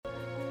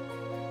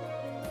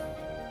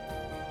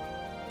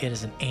It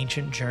is an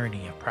ancient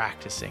journey of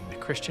practicing the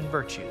Christian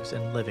virtues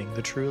and living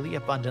the truly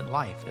abundant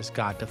life as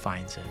God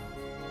defines it.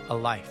 A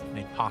life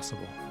made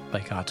possible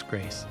by God's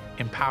grace,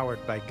 empowered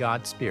by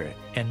God's Spirit,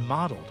 and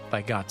modeled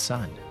by God's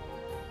Son.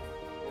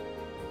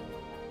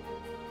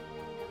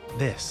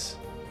 This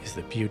is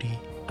the beauty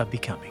of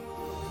becoming.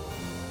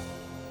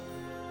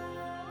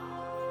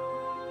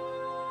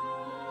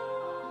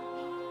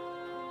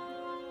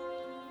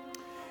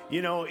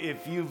 You know,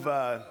 if you've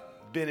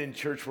been in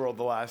church world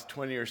the last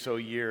 20 or so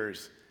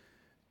years,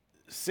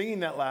 singing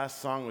that last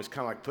song was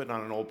kind of like putting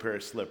on an old pair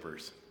of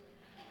slippers.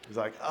 It was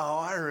like, oh,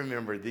 I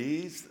remember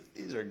these.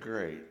 These are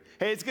great.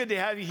 Hey, it's good to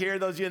have you here,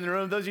 those of you in the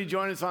room, those of you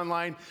joining us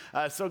online.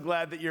 So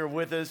glad that you're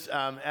with us.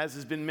 As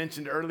has been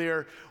mentioned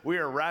earlier, we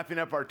are wrapping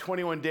up our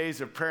 21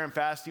 days of prayer and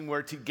fasting,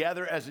 where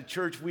together as a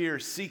church, we are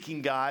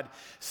seeking God,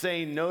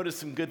 saying no to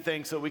some good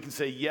things so we can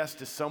say yes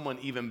to someone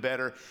even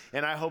better.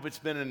 And I hope it's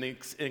been an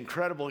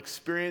incredible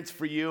experience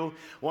for you.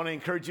 I want to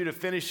encourage you to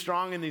finish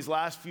strong in these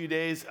last few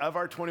days of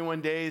our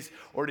 21 days,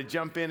 or to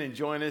jump in and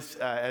join us,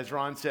 as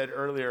Ron said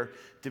earlier,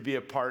 to be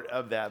a part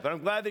of that. But I'm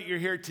glad that you're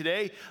here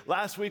today.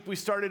 Last week, we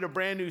started a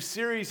brand new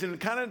series and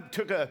kind of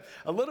took a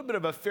little bit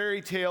of a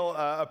fairy tale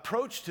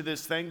approach to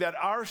this thing, that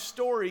our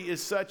story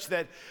is such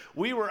that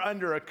we were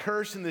under a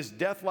curse in this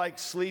death-like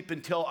sleep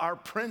until our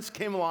prince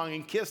came along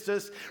and kissed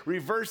us,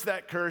 reversed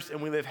that curse,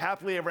 and we live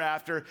happily ever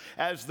after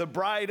as the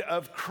bride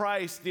of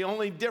Christ. The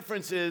only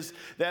difference is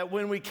that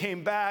when we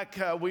came back,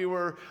 we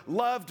were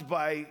loved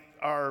by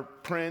our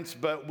prince,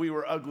 but we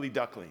were ugly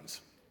ducklings.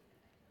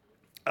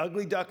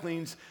 Ugly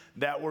ducklings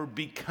that were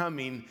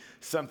becoming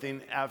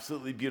something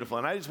absolutely beautiful.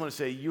 And I just want to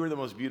say, you are the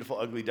most beautiful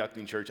ugly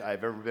duckling church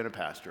I've ever been a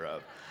pastor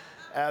of.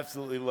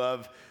 Absolutely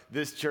love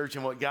this church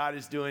and what God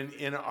is doing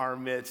in our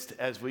midst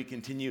as we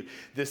continue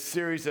this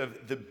series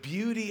of the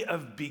beauty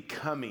of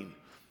becoming.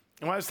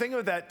 And when I was thinking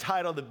of that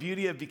title, The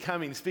Beauty of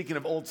Becoming, speaking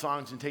of old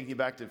songs and taking you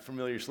back to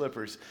Familiar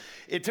Slippers,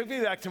 it took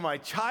me back to my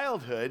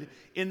childhood.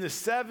 In the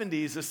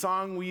 70s, a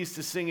song we used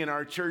to sing in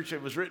our church,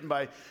 it was written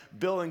by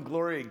Bill and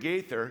Gloria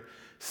Gaither,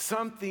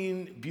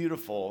 something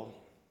beautiful,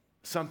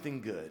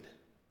 something good.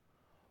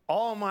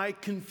 All my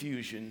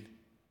confusion,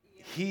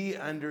 he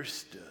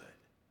understood.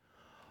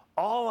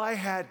 All I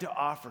had to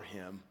offer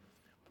him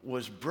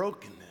was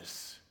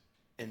brokenness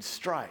and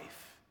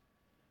strife,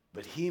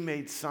 but he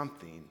made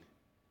something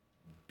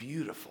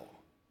beautiful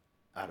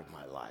out of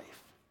my life.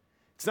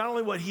 It's not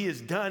only what he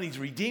has done, he's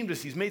redeemed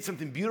us, he's made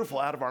something beautiful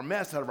out of our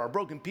mess, out of our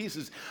broken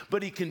pieces,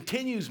 but he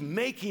continues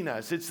making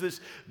us. It's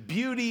this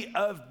beauty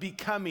of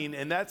becoming,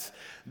 and that's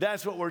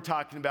what we're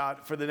talking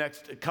about for the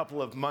next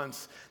couple of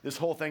months, this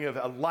whole thing of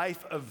a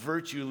life of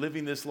virtue,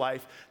 living this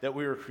life that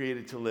we were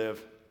created to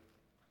live.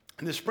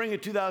 In the spring of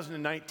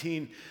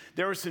 2019,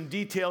 there were some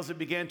details that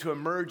began to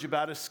emerge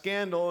about a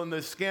scandal, and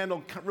the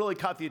scandal really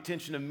caught the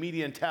attention of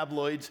media and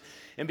tabloids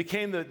and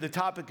became the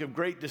topic of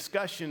great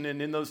discussion,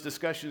 and in those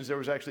discussions, there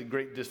was actually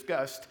great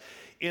disgust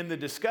in the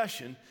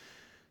discussion.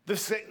 The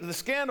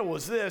scandal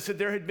was this, that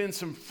there had been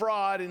some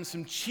fraud and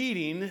some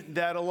cheating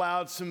that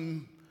allowed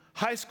some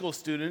high school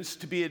students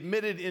to be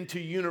admitted into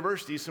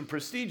universities, some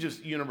prestigious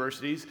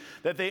universities,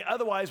 that they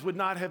otherwise would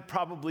not have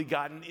probably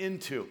gotten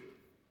into.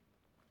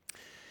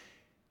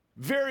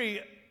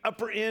 Very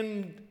upper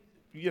end,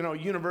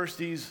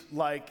 universities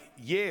like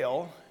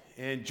Yale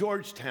and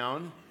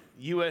Georgetown,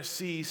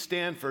 USC,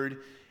 Stanford,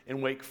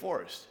 and Wake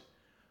Forest.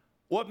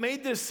 What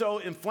made this so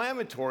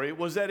inflammatory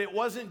was that it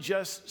wasn't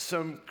just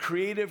some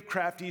creative,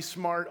 crafty,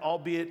 smart,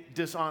 albeit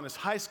dishonest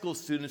high school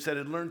students that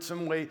had learned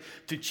some way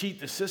to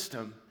cheat the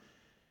system.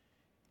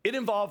 It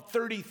involved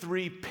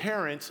 33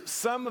 parents,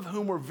 some of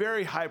whom were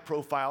very high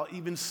profile,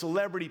 even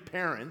celebrity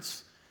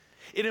parents.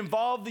 It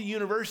involved the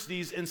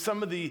universities and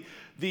some of the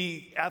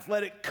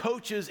athletic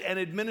coaches and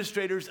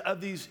administrators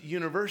of these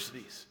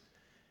universities.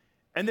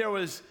 And there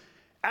was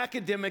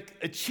academic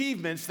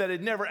achievements that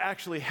had never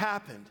actually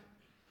happened.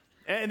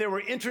 And there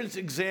were entrance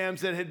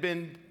exams that had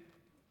been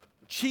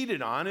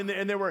cheated on.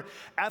 And there were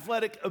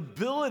athletic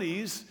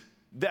abilities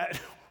that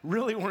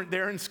really weren't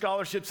there, and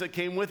scholarships that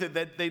came with it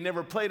that they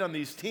never played on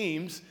these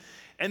teams.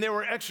 And there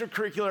were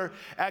extracurricular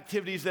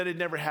activities that had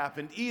never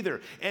happened either.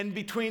 And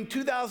between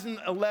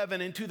 2011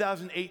 and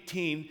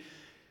 2018,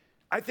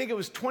 I think it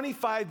was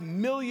 $25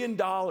 million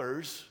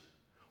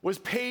was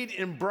paid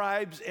in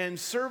bribes and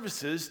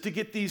services to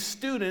get these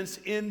students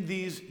in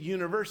these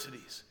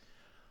universities.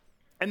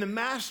 And the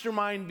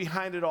mastermind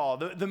behind it all,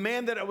 the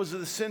man that was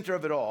at the center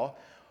of it all,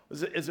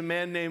 is a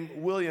man named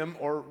William,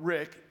 or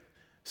Rick,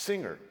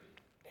 Singer.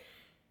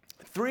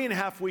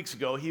 3.5 weeks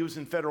ago, he was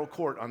in federal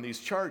court on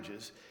these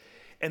charges.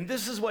 And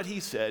this is what he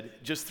said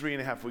just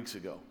 3.5 weeks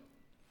ago.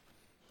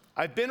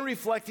 I've been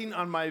reflecting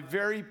on my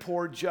very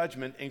poor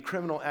judgment in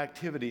criminal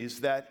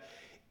activities that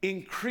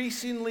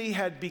increasingly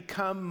had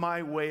become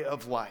my way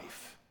of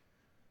life.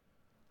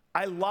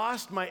 I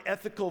lost my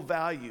ethical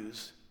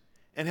values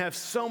and have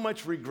so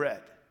much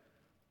regret.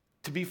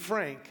 To be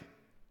frank,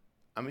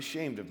 I'm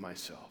ashamed of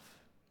myself.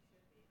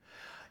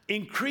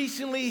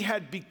 Increasingly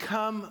had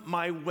become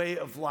my way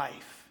of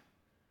life.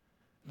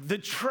 The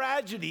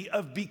tragedy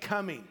of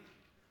becoming.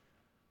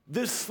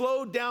 this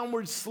slow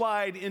downward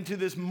slide into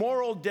this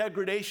moral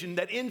degradation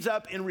that ends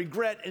up in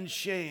regret and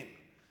shame.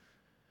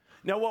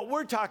 Now, what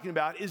we're talking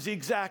about is the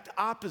exact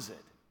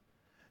opposite.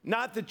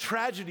 Not the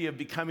tragedy of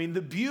becoming,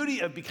 the beauty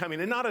of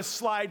becoming, and not a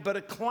slide, but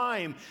a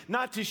climb,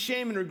 not to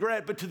shame and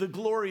regret, but to the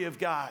glory of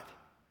God.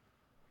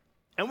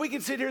 And we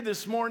can sit here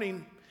this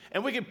morning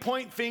and we can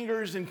point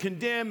fingers and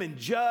condemn and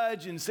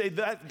judge and say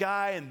that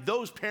guy and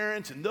those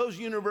parents and those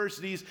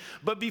universities.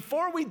 But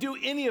before we do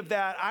any of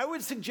that, I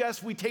would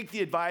suggest we take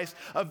the advice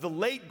of the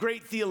late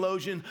great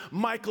theologian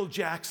Michael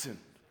Jackson.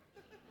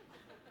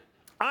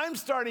 I'm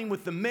starting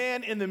with the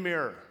man in the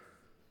mirror.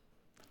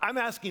 I'm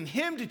asking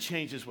him to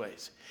change his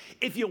ways.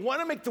 If you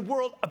want to make the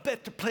world a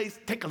better place,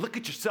 take a look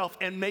at yourself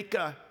and make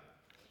a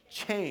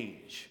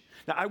change.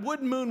 Now, I would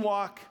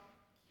moonwalk,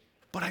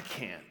 but I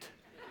can't.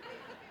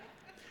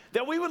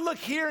 That we would look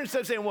here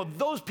instead of saying, well,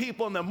 those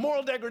people and the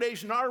moral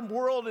degradation, our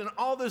world and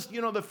all this,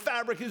 the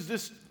fabric is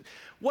this.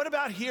 What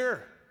about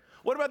here?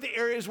 What about the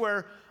areas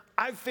where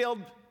I've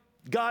failed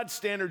God's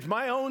standards,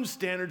 my own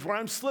standards, where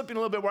I'm slipping a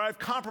little bit, where I've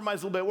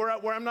compromised a little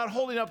bit, where I'm not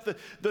holding up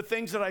the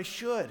things that I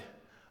should?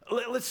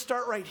 Let's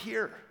start right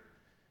here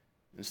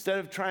instead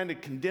of trying to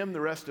condemn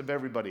the rest of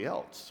everybody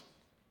else.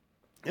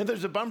 And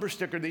there's a bumper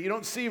sticker that you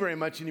don't see very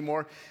much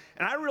anymore,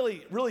 and I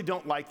really, really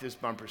don't like this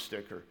bumper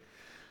sticker.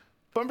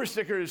 Bumper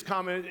sticker is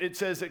common. It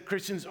says that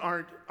Christians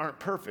aren't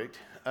perfect,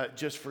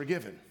 just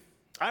forgiven.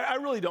 I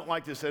really don't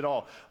like this at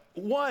all.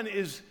 One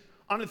is,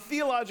 on a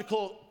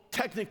theological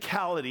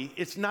technicality,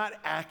 it's not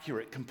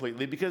accurate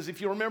completely, because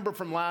if you remember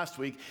from last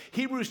week,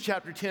 Hebrews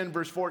chapter 10,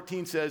 verse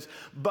 14 says,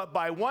 but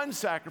by one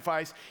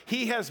sacrifice,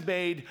 he has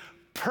made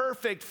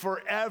perfect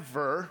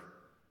forever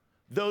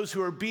those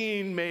who are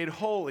being made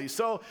holy.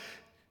 So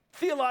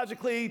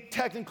theologically,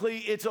 technically,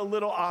 it's a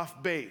little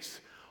off base.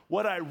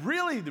 What I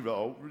really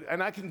do,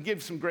 and I can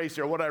give some grace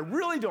here, what I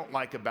really don't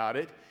like about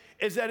it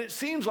is that it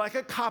seems like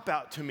a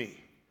cop-out to me.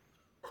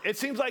 It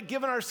seems like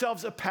giving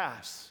ourselves a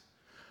pass.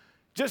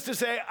 Just to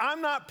say,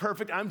 I'm not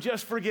perfect, I'm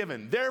just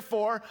forgiven.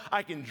 Therefore,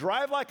 I can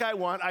drive like I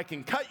want, I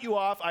can cut you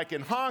off, I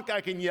can honk,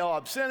 I can yell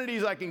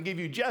obscenities, I can give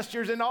you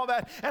gestures and all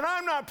that, and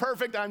I'm not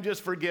perfect, I'm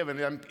just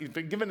forgiven. I'm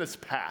given this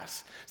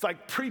pass. It's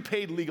like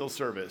prepaid legal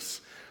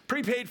service,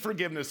 prepaid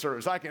forgiveness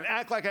service. I can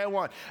act like I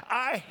want.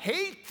 I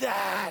hate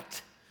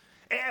that.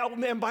 Oh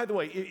man, by the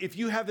way, if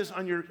you have this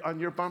on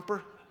your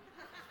bumper,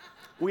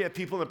 we have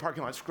people in the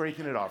parking lot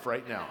scraping it off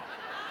right now.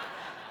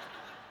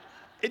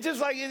 It's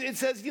just like, it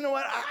says, you know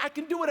what, I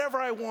can do whatever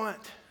I want.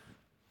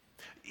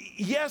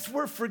 Yes,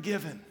 we're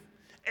forgiven,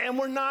 and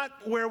we're not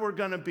where we're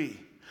gonna be,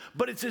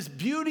 but it's this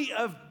beauty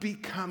of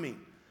becoming.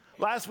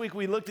 Last week,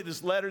 we looked at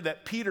this letter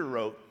that Peter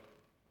wrote,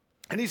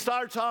 and he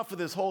starts off with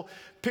this whole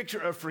picture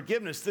of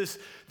forgiveness,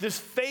 this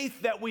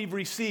faith that we've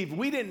received.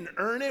 We didn't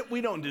earn it,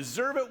 we don't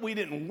deserve it, we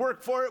didn't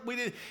work for it,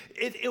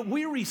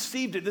 we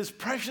received it, this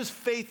precious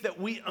faith that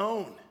we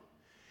own.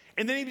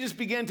 And then he just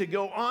began to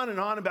go on and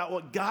on about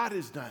what God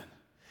has done.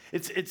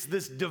 It's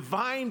this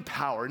divine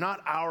power, not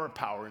our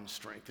power and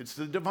strength. It's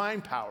the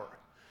divine power.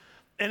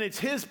 And it's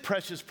his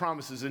precious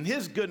promises and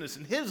his goodness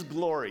and his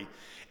glory.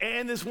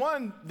 And this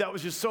one that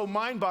was just so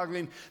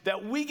mind-boggling,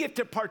 that we get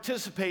to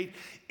participate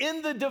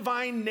in the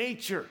divine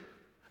nature.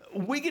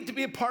 We get to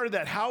be a part of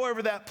that,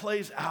 however that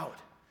plays out.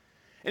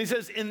 And he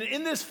says, in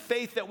this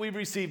faith that we've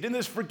received, in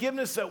this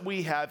forgiveness that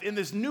we have, in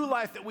this new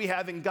life that we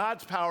have in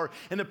God's power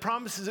and the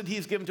promises that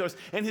he's given to us,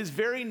 and his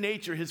very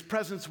nature, his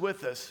presence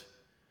with us.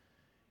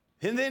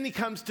 And then he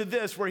comes to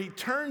this, where he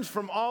turns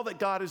from all that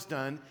God has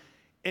done,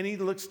 and he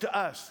looks to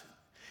us.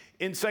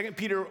 In 2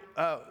 Peter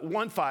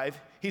 1:5,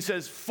 he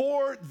says,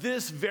 for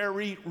this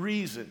very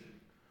reason,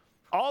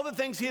 all the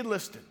things he had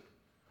listed,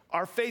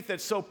 our faith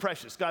that's so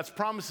precious, God's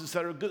promises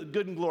that are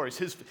good and glorious,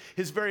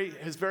 his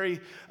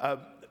very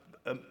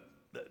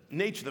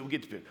nature that we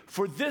get to be.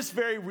 For this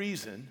very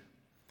reason,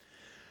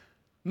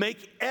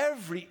 make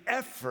every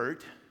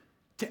effort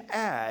to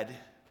add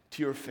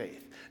to your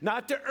faith.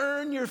 Not to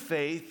earn your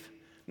faith,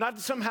 not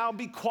to somehow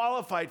be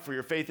qualified for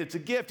your faith. It's a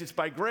gift, it's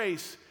by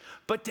grace,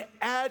 but to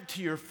add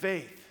to your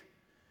faith.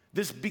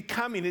 This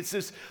becoming, it's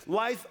this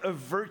life of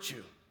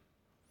virtue.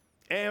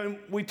 And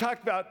we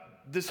talked about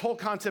this whole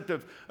concept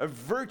of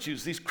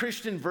virtues, these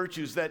Christian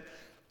virtues that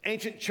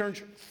ancient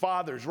church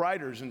fathers,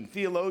 writers, and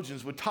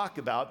theologians would talk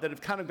about that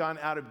have kind of gone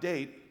out of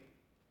date.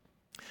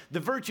 The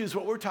virtues,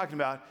 what we're talking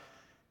about,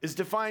 is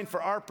defined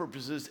for our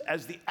purposes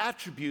as the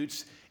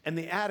attributes and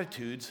the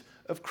attitudes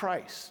of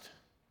Christ.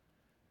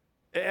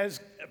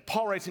 As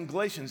Paul writes in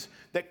Galatians,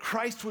 that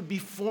Christ would be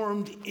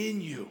formed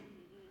in you,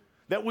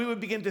 that we would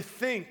begin to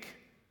think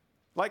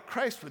like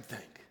Christ would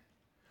think.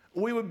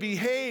 We would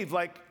behave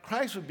like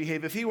Christ would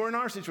behave if he were in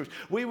our situation.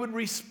 We would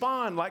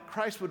respond like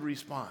Christ would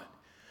respond.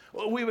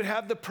 We would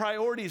have the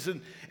priorities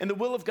and the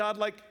will of God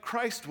like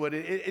Christ would.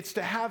 It's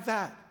to have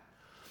that.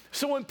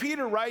 So when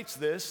Peter writes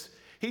this,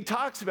 he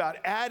talks about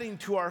adding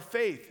to our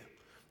faith.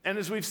 And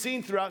as we've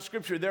seen throughout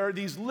Scripture, there are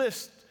these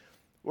lists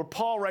where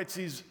Paul writes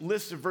these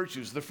lists of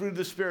virtues, the fruit of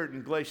the Spirit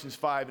in Galatians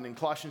 5 and in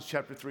Colossians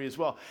chapter 3 as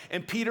well.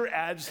 And Peter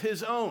adds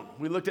his own.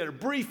 We looked at it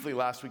briefly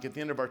last week at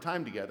the end of our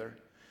time together.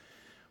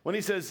 when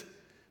he says,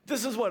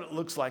 this is what it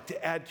looks like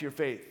to add to your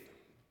faith.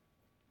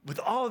 With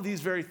all of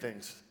these very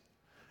things,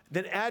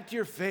 then add to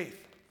your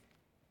faith.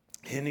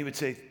 And he would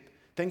say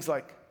things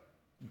like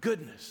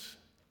goodness,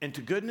 and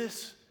to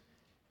goodness,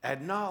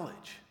 add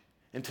knowledge,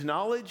 and to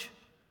knowledge,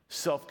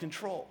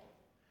 self-control,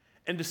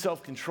 and to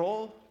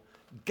self-control,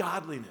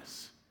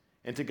 godliness,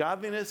 and to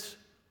godliness,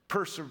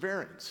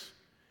 perseverance,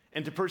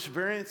 and to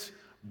perseverance,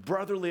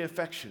 brotherly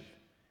affection,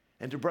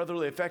 and to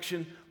brotherly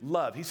affection,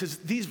 love. He says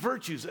these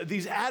virtues,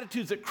 these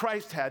attitudes that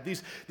Christ had,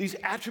 these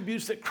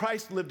attributes that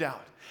Christ lived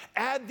out,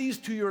 add these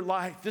to your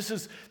life. This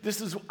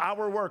is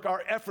our work,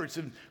 our efforts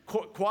in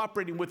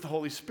cooperating with the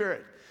Holy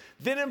Spirit.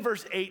 Then in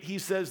verse 8, he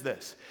says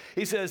this.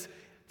 He says,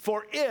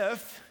 for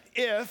if,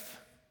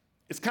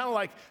 it's kind of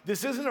like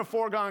this isn't a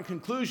foregone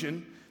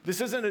conclusion.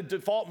 This isn't a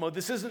default mode.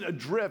 This isn't a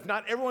drift.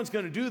 Not everyone's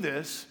going to do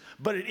this,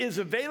 but it is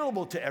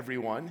available to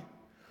everyone.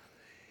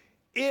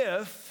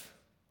 If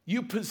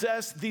you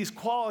possess these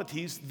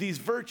qualities, these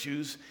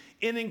virtues,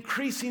 in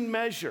increasing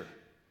measure.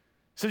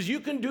 It says you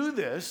can do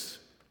this,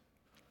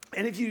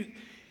 and if you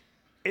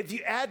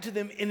add to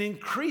them in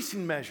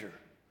increasing measure,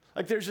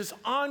 like there's this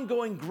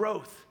ongoing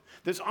growth,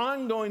 this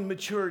ongoing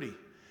maturity,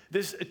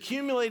 this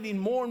accumulating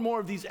more and more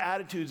of these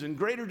attitudes and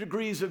greater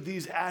degrees of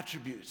these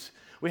attributes.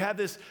 We have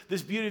this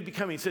beauty of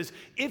becoming. It says,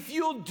 if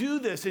you'll do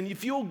this and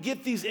if you'll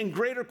get these in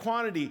greater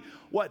quantity,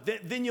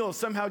 then you'll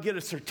somehow get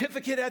a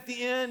certificate at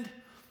the end,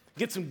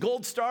 get some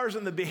gold stars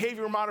on the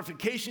behavior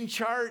modification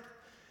chart,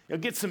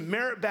 get some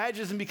merit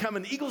badges and become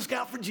an Eagle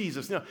Scout for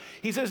Jesus. No,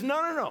 he says,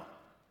 no.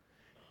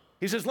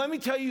 He says, let me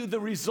tell you the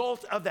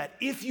result of that.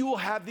 If you will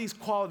have these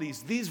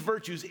qualities, these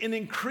virtues in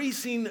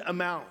increasing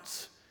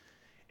amounts,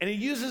 and he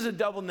uses a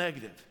double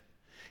negative.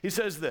 He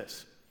says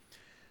this,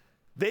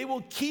 they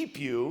will keep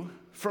you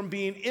from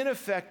being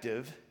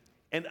ineffective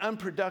and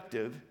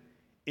unproductive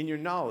in your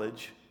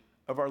knowledge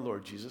of our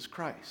Lord Jesus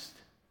Christ.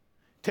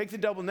 Take the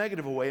double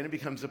negative away and it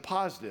becomes a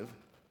positive.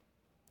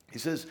 He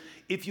says,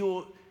 if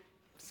you'll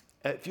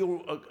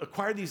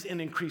acquire these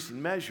in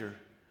increasing measure,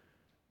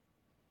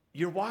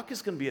 your walk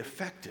is going to be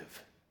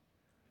effective.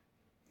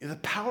 The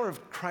power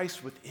of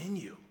Christ within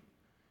you.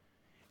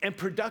 And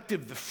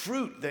productive, the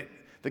fruit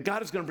that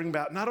God is going to bring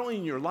about, not only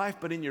in your life,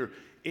 but in your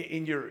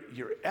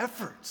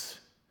efforts.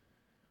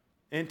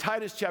 In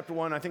Titus chapter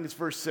 1, I think it's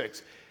verse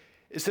 6,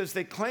 it says,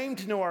 they claim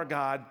to know our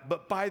God,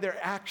 but by their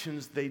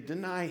actions they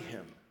deny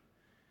him.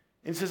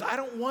 And it says, I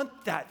don't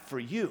want that for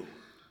you.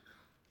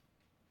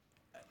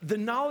 The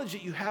knowledge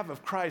that you have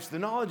of Christ, the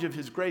knowledge of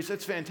his grace,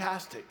 that's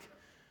fantastic.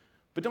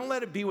 But don't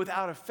let it be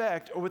without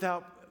effect or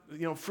without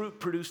fruit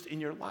produced in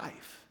your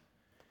life.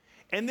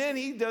 And then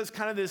he does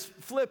kind of this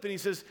flip and he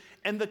says,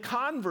 and the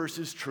converse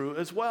is true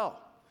as well.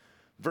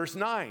 Verse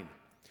 9,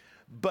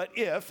 but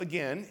if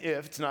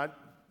it's not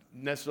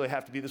necessarily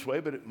have to be this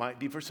way, but it might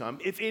be for some,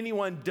 if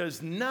anyone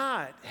does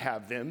not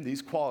have them,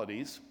 these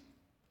qualities,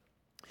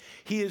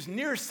 he is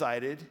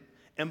nearsighted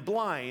and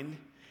blind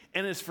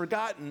and has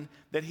forgotten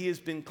that he has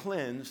been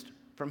cleansed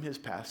from his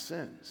past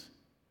sins.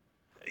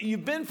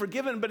 You've been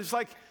forgiven, but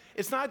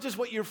it's not just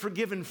what you're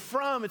forgiven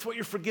from, it's what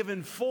you're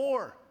forgiven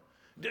for.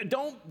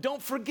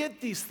 Don't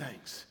forget these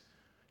things.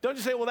 Don't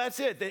just say, well, that's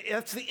it.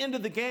 That's the end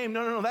of the game.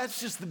 No.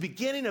 That's just the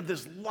beginning of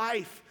this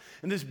life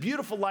and this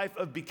beautiful life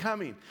of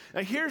becoming.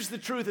 Now, here's the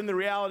truth and the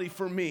reality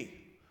for me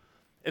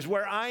is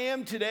where I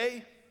am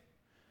today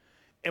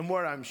and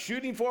what I'm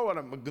shooting for,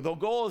 the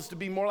goal is to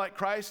be more like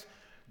Christ.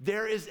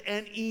 There is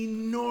an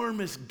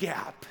enormous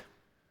gap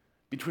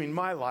between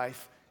my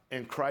life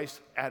and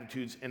Christ's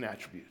attitudes and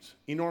attributes.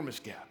 Enormous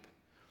gap.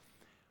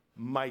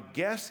 My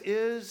guess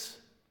is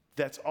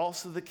that's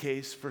also the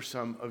case for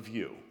some of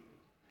you.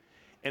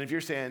 And if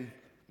you're saying,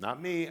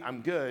 not me,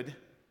 I'm good,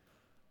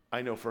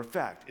 I know for a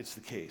fact it's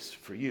the case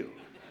for you.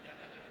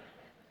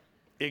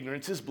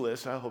 Ignorance is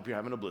bliss. I hope you're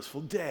having a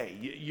blissful day.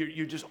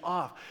 You're just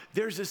off.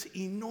 There's this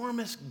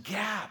enormous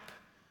gap.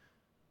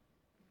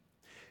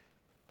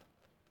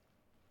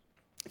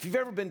 If you've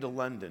ever been to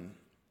London,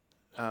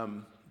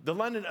 the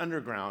London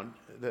Underground,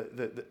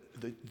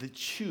 the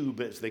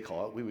tube, as they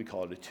call it, we would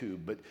call it a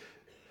tube, but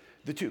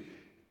the tube.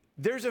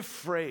 There's a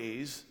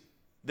phrase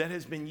that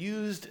has been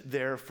used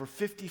there for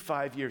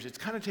 55 years. It's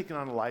kind of taken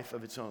on a life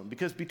of its own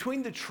because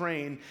between the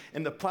train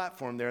and the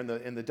platform there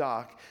in the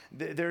dock,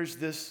 there's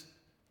this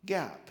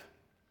gap.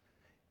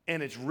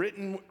 And it's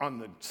written on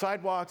the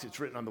sidewalks, it's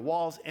written on the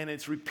walls, and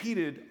it's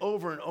repeated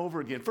over and over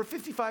again for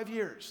 55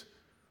 years.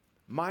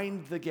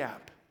 Mind the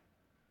gap.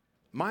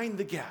 Mind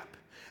the gap.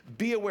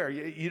 Be aware.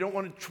 You don't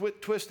want to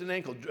twist an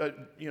ankle,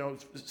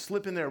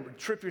 slip in there,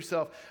 trip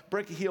yourself,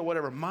 break a heel,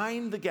 whatever.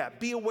 Mind the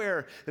gap. Be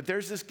aware that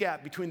there's this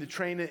gap between the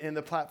train and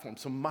the platform.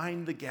 So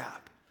mind the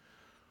gap.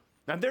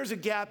 Now, there's a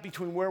gap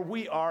between where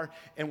we are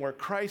and where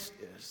Christ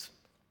is,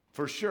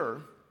 for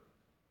sure.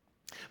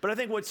 But I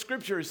think what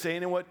Scripture is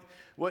saying and what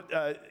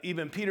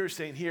even Peter is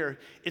saying here,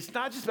 it's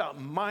not just about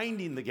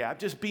minding the gap,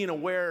 just being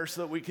aware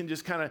so that we can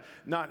just kind of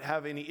not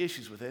have any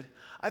issues with it.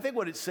 I think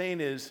what it's saying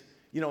is,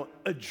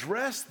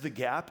 address the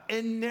gap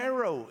and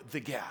narrow the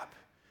gap.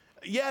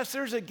 Yes,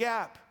 there's a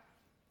gap,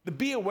 but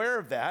be aware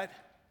of that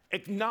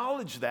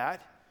Acknowledge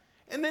that,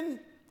 and then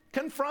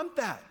confront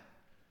that.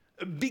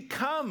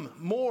 Become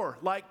more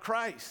like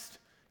Christ.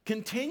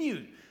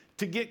 Continue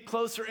to get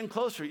closer and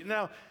closer.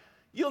 Now,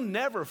 you'll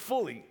never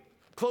fully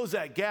close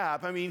that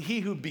gap. I mean, he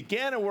who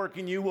began a work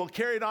in you will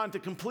carry it on to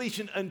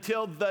completion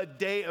until the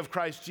day of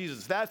Christ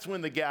Jesus. That's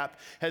when the gap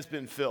has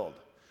been filled.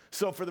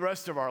 So for the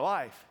rest of our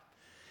life.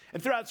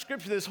 And throughout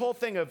Scripture, this whole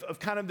thing of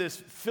kind of this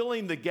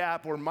filling the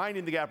gap or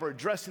minding the gap or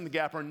addressing the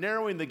gap or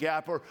narrowing the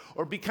gap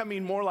or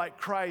becoming more like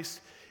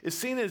Christ is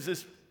seen as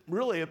this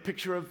really a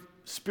picture of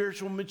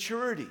spiritual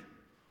maturity.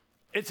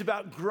 It's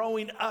about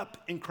growing up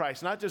in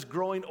Christ, not just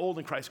growing old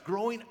in Christ,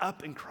 growing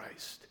up in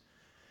Christ.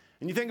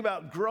 And you think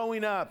about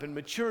growing up and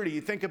maturity,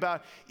 you think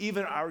about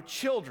even our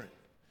children.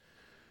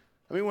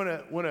 I mean,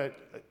 when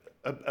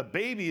a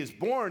baby is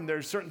born,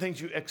 there's certain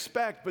things you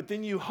expect, but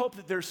then you hope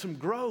that there's some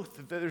growth,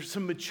 that there's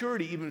some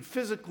maturity, even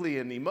physically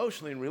and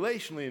emotionally and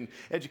relationally and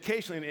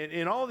educationally and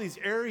in all these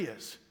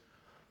areas.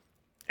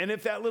 And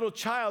if that little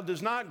child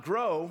does not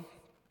grow,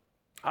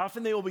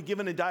 often they will be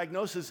given a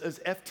diagnosis as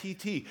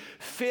FTT,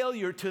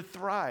 failure to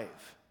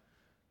thrive.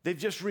 They've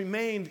just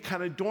remained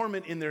kind of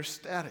dormant in their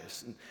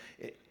status.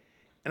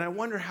 And I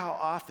wonder how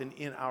often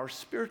in our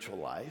spiritual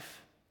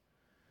life,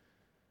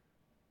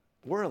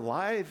 we're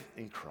alive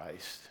in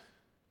Christ,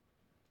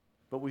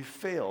 but we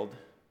failed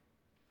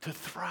to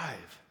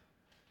thrive,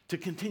 to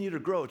continue to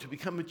grow, to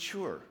become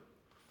mature.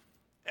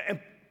 And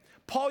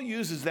Paul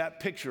uses that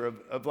picture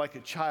of like a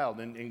child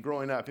and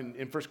growing up. In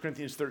 1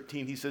 Corinthians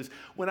 13, he says,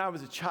 when I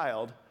was a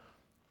child,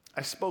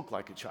 I spoke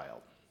like a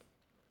child.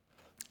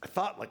 I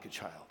thought like a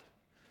child.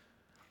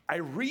 I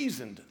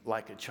reasoned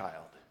like a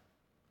child.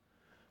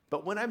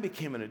 But when I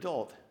became an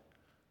adult,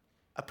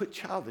 I put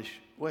childish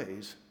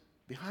ways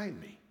behind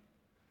me.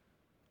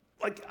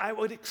 Like I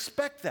would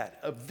expect that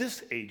of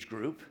this age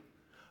group,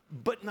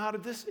 but not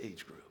of this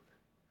age group.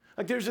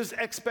 Like there's this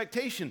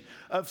expectation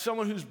of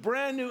someone who's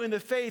brand new in the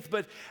faith,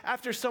 but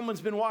after someone's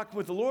been walking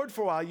with the Lord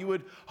for a while, you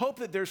would hope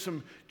that there's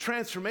some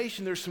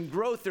transformation, there's some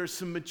growth, there's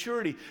some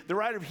maturity. The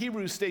writer of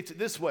Hebrews states it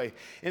this way.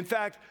 In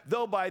fact,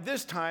 though by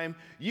this time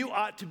you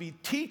ought to be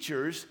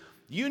teachers,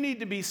 you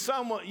need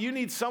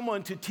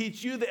someone to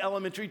teach you the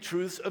elementary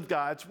truths of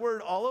God's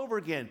word all over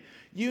again.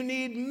 You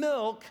need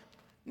milk,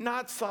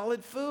 not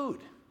solid food.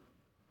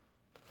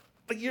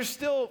 But you're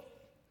still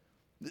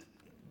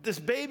this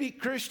baby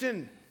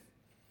Christian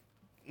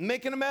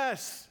making a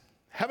mess,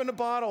 having a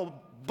bottle,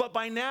 but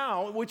by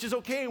now, which is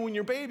okay when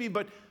you're a baby,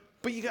 but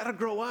you got to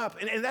grow up.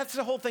 And that's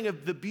the whole thing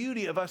of the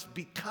beauty of us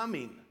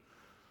becoming.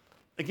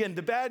 Again,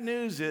 the bad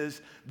news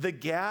is the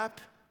gap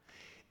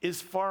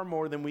is far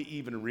more than we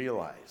even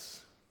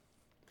realize.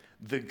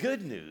 The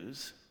good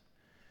news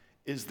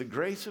is the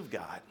grace of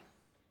God,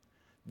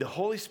 the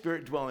Holy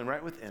Spirit dwelling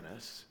right within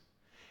us,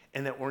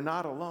 and that we're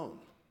not alone,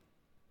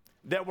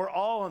 that we're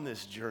all on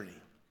this journey.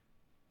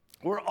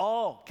 We're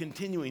all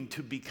continuing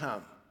to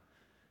become.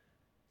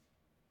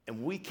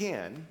 And we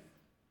can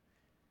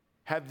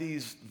have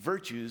these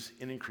virtues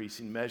in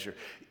increasing measure.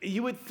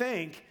 You would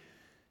think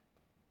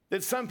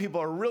that some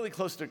people are really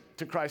close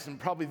to Christ and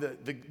probably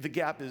the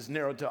gap is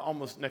narrowed to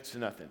almost next to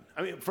nothing.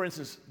 I mean, for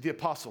instance, the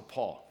Apostle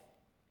Paul.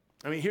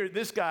 I mean, here,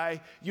 this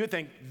guy, you would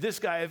think this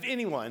guy, if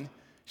anyone,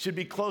 should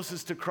be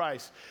closest to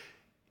Christ.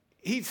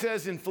 He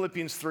says in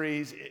Philippians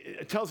 3,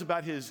 it tells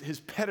about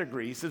his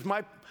pedigree. He says,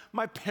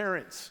 my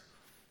parents,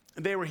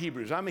 they were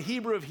Hebrews. I'm a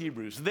Hebrew of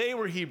Hebrews. They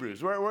were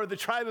Hebrews. We're the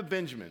tribe of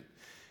Benjamin.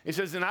 He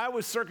says, and I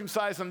was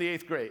circumcised on the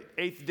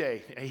eighth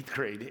day.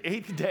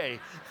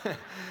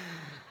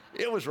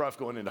 It was rough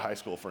going into high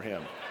school for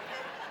him.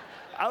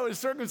 I was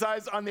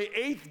circumcised on the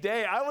 8th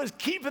day. I was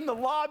keeping the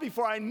law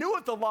before I knew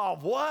what the law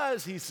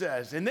was, he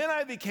says. And then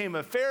I became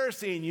a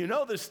Pharisee, and you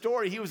know the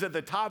story. He was at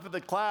the top of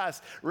the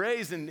class,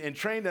 raised and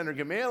trained under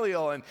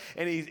Gamaliel, and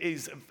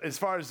he's as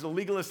far as the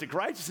legalistic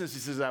righteousness,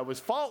 he says, I was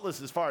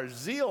faultless as far as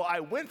zeal.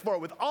 I went for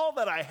it with all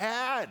that I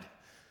had.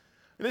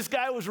 And this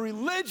guy was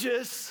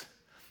religious,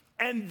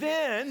 and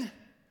then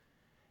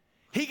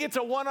he gets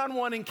a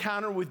one-on-one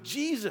encounter with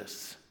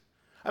Jesus.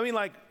 I mean,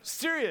 like,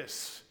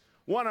 serious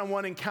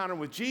one-on-one encounter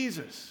with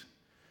Jesus.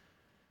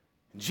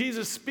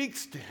 Jesus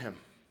speaks to him.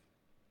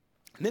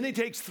 And then he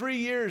takes 3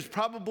 years,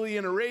 probably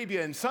in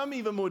Arabia, and some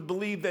even would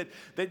believe that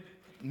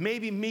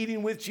maybe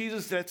meeting with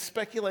Jesus, that's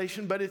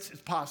speculation, but it's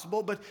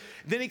possible. But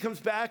then he comes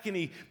back and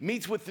he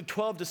meets with the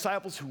 12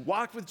 disciples who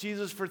walked with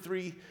Jesus for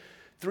three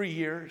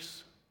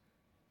years.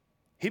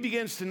 He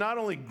begins to not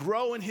only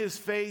grow in his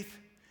faith,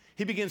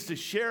 he begins to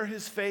share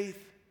his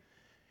faith.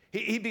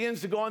 He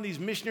begins to go on these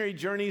missionary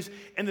journeys,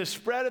 and the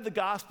spread of the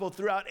gospel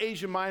throughout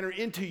Asia Minor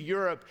into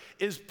Europe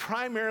is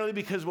primarily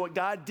because of what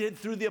God did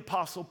through the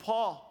Apostle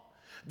Paul.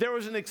 There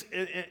was an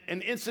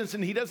instance,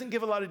 and he doesn't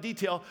give a lot of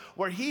detail,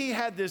 where he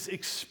had this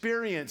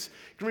experience.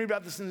 You can read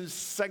about this in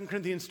 2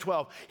 Corinthians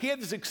 12. He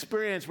had this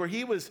experience where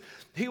he was,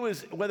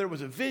 whether it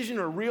was a vision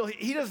or real,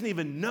 he doesn't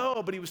even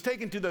know, but he was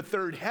taken to the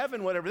third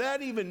heaven, whatever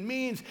that even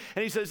means.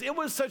 And he says, it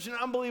was such an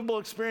unbelievable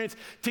experience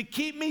to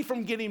keep me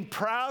from getting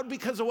proud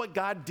because of what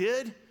God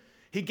did.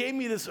 He gave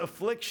me this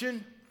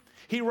affliction.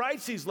 He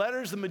writes these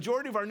letters. The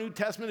majority of our New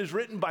Testament is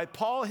written by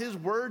Paul. His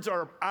words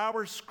are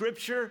our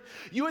scripture.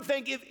 You would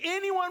think if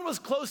anyone was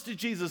close to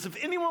Jesus, if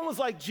anyone was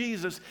like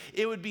Jesus,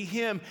 it would be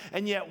him.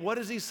 And yet, what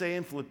does he say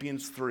in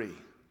Philippians 3?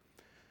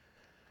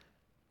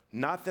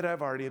 Not that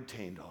I've already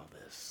obtained all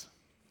this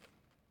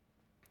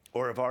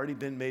or have already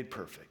been made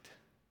perfect,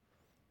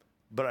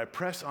 but I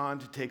press on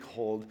to take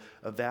hold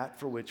of that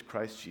for which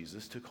Christ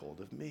Jesus took hold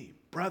of me.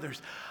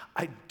 Brothers,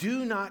 I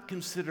do not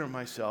consider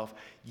myself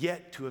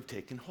yet to have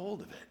taken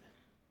hold of it.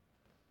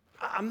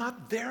 I'm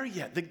not there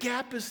yet. The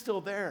gap is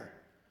still there.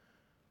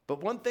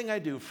 But one thing I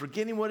do,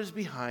 forgetting what is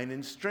behind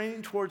and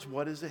straining towards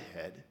what is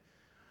ahead,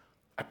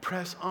 I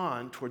press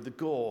on toward the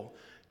goal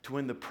to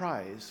win the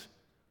prize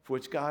for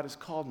which God has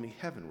called me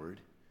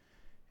heavenward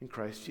in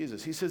Christ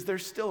Jesus. He says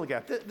there's still a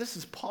gap. This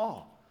is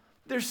Paul.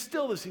 There's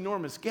still this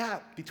enormous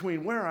gap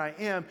between where I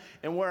am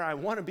and where I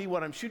want to be,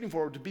 what I'm shooting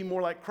for, to be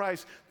more like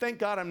Christ. Thank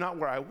God I'm not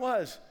where I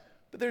was,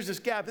 but there's this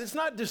gap. It's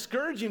not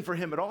discouraging for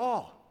him at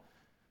all.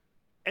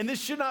 And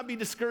this should not be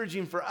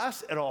discouraging for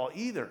us at all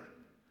either.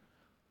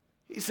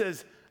 He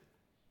says,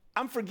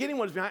 I'm forgetting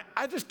what is behind.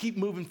 I just keep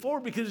moving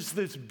forward because it's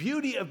this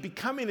beauty of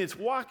becoming. It's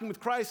walking with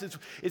Christ.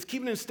 It's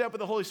keeping in step with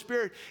the Holy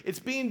Spirit. It's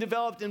being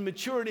developed and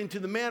matured into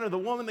the man or the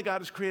woman that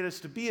God has created us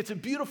to be. It's a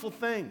beautiful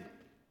thing.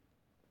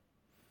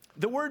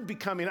 The word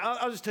becoming,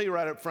 I'll just tell you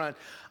right up front,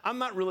 I'm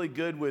not really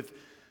good with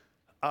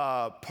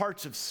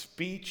parts of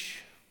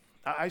speech.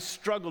 I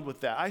struggled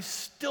with that. I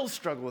still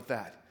struggle with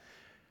that.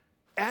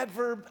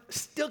 Adverb,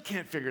 still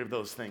can't figure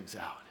those things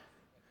out.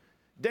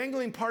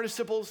 Dangling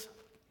participles,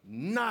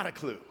 not a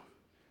clue.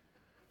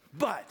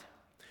 But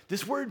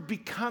this word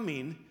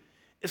becoming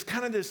is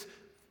kind of this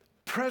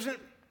present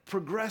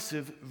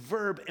progressive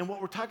verb, and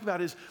what we're talking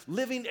about is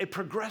living a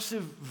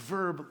progressive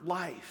verb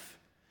life.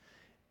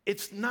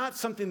 It's not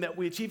something that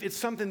we achieve, it's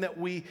something that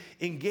we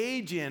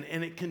engage in,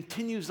 and it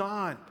continues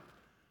on.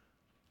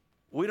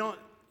 We don't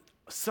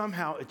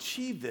somehow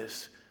achieve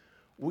this.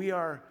 We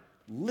are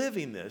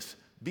living this,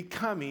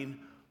 becoming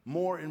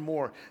more and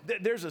more.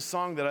 There's a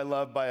song that I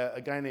love by a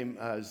guy named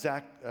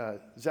Zach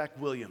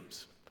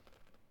Williams.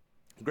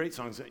 Great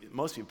songs.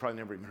 Most of you probably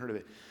never even heard of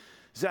it.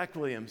 Zach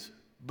Williams,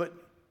 but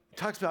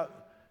talks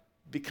about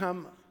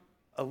become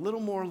a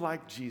little more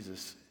like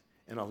Jesus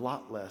and a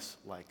lot less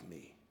like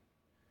me.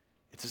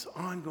 It's this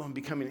ongoing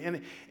becoming.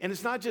 And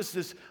it's not just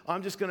this,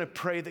 I'm just going to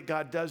pray that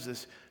God does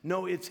this.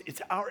 No, it's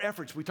our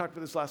efforts. We talked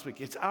about this last week.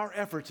 It's our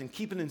efforts in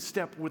keeping in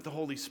step with the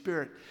Holy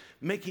Spirit,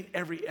 making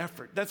every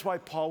effort. That's why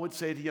Paul would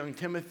say to young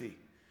Timothy,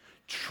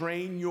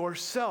 train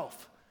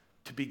yourself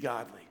to be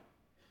godly.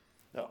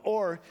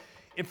 Or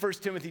in 1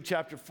 Timothy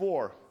chapter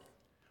 4,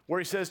 where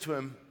he says to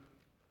him,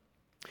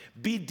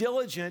 be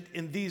diligent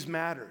in these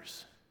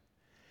matters.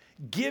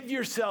 Give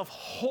yourself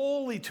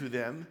wholly to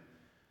them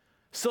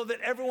so that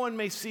everyone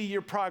may see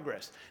your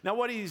progress. Now,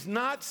 what he's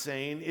not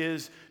saying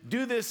is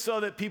do this so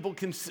that people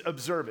can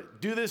observe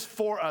it. Do this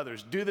for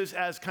others. Do this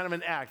as kind of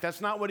an act. That's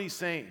not what he's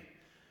saying.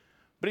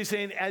 But he's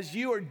saying as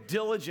you are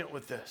diligent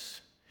with this,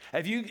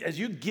 as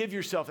you give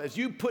yourself, as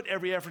you put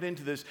every effort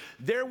into this,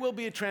 there will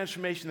be a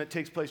transformation that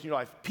takes place in your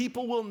life.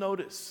 People will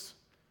notice.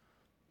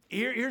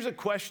 Here's a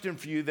question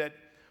for you that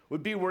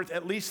would be worth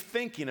at least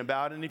thinking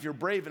about, and if you're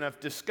brave enough,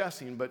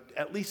 discussing, but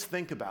at least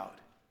think about.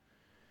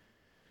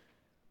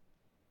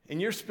 In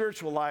your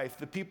spiritual life,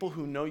 the people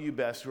who know you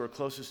best, who are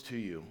closest to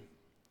you,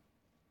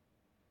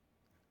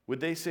 would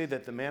they say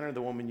that the man or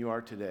the woman you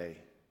are today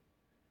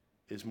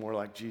is more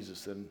like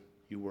Jesus than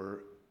you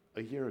were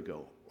a year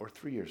ago, or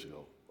 3 years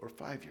ago, or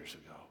 5 years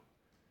ago?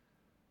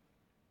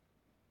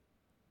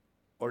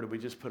 Or do we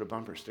just put a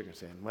bumper sticker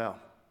saying, well,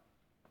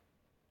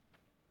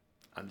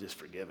 I'm just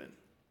forgiven?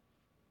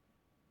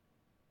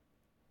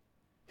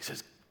 He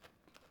says,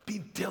 be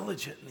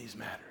diligent in these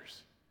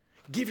matters.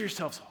 Give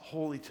yourselves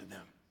wholly to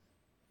them.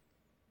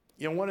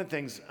 You know, one of the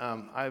things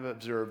I've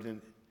observed,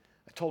 and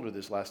I told her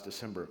this last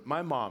December,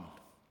 my mom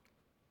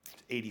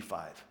is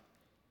 85.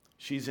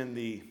 She's in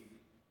the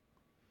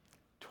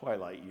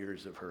twilight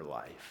years of her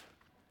life.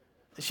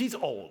 She's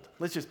old.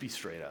 Let's just be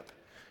straight up.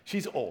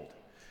 She's old.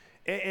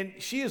 And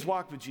she has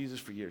walked with Jesus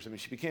for years. I mean,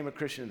 she became a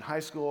Christian in high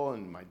school,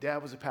 and my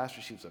dad was a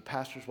pastor. She was a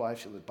pastor's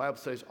wife. She led Bible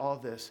studies, all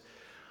of this.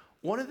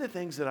 One of the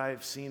things that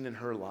I've seen in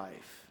her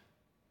life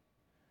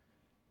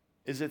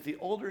is that the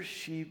older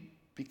she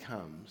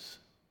becomes,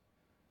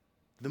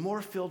 the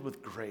more filled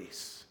with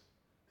grace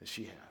that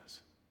she has.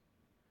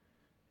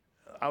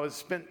 I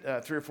spent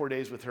 3 or 4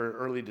 days with her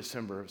early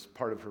December as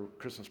part of her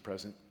Christmas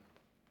present,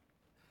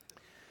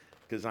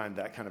 because I'm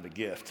that kind of a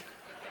gift.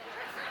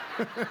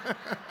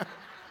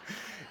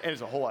 And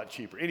it's a whole lot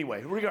cheaper.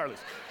 Anyway,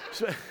 regardless.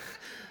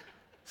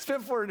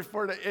 Spent 4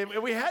 days,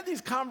 and we had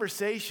these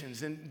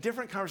conversations, and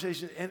different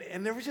conversations,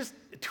 and there was just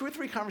 2 or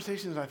 3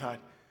 conversations I thought,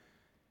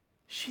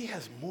 she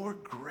has more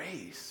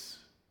grace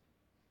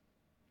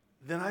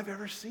than I've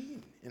ever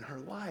seen in her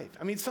life.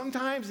 I mean,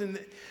 sometimes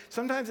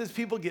as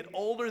people get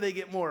older, they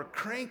get more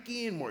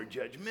cranky and more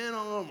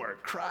judgmental, more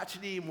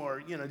crotchety,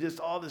 more, just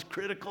all this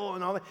critical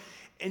and all that.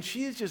 And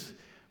she is just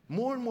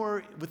more and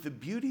more with the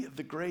beauty of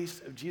the grace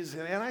of Jesus.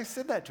 And I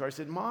said that to her. I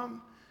said,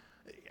 Mom,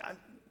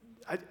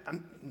 I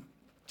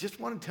just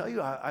want to tell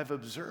you, I've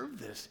observed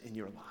this in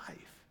your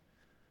life.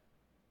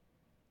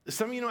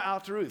 Some of you know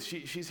Alta Ruth.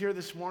 She's here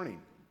this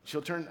morning.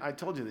 I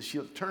told you this,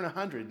 she'll turn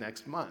 100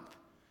 next month.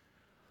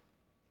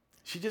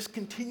 She just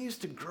continues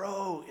to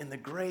grow in the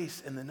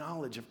grace and the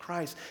knowledge of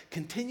Christ,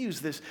 continues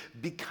this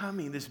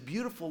becoming, this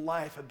beautiful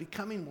life of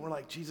becoming more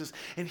like Jesus.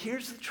 And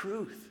here's the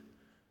truth.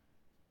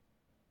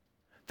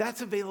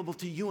 That's available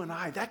to you and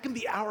I. That can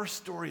be our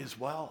story as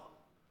well.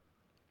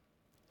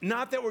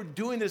 Not that we're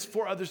doing this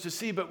for others to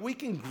see, but we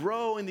can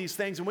grow in these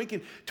things, and we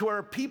can, to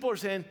where people are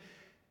saying,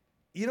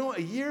 you know,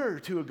 a year or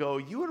two ago,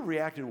 you would have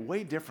reacted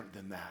way different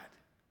than that.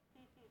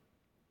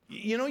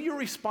 You know your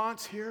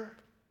response here?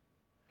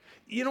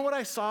 You know what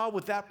I saw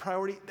with that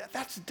priority?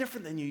 That's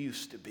different than you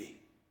used to be.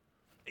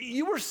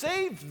 You were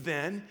saved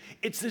then.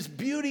 It's this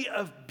beauty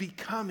of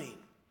becoming.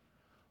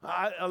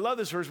 I love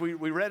this verse. We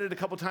read it a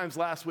couple times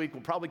last week.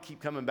 We'll probably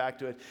keep coming back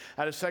to it.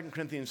 Out of 2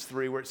 Corinthians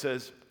 3, where it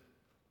says,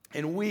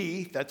 and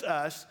we, that's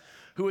us,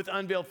 who with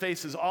unveiled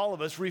faces, all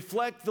of us,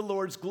 reflect the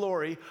Lord's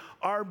glory,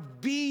 are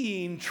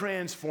being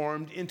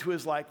transformed into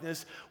his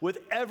likeness with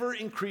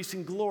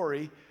ever-increasing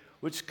glory,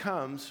 which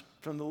comes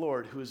from the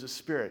Lord, who is a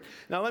spirit.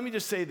 Now, let me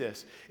just say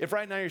this. If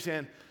right now you're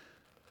saying,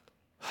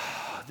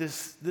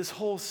 this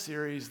whole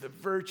series, the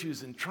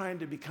virtues and trying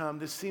to become,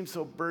 this seems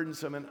so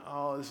burdensome, and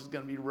this is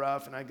going to be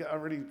rough, and I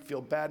already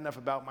feel bad enough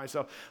about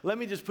myself. Let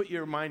me just put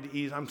your mind at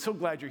ease. I'm so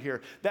glad you're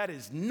here. That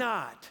is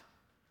not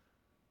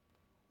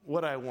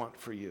what I want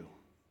for you.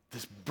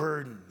 This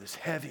burden, this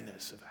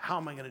heaviness of how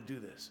am I going to do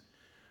this?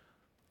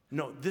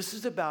 No, this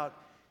is about,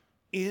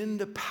 in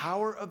the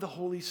power of the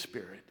Holy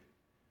Spirit,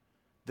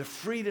 the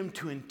freedom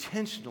to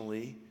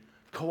intentionally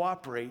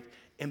cooperate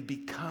and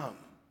become.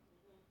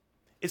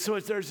 And so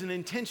there's an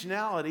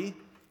intentionality,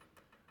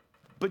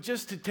 but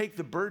just to take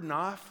the burden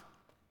off,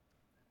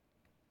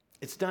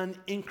 it's done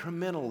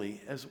incrementally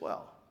as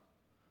well,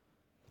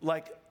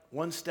 like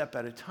one step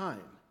at a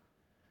time.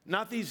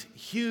 Not these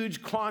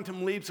huge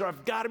quantum leaps, or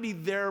I've got to be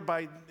there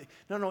by,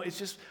 no, it's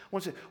just,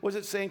 what's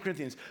it say in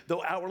Corinthians?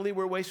 Though outwardly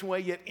we're wasting away,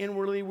 yet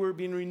inwardly we're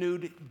being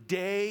renewed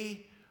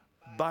day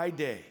by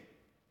day.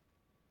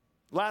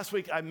 Last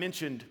week I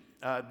mentioned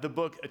the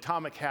book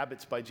Atomic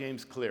Habits by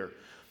James Clear.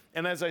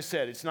 And as I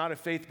said, it's not a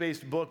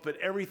faith-based book, but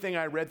everything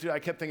I read through, I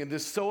kept thinking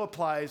this so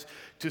applies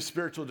to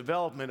spiritual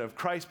development of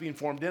Christ being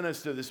formed in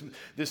us, to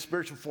this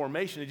spiritual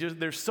formation.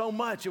 There's so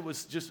much, it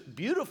was just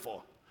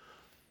beautiful.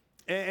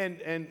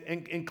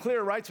 And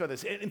Clear writes about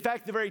this. In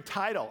fact, the very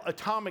title,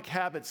 Atomic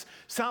Habits,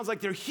 sounds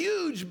like they're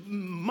huge,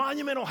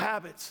 monumental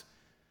habits.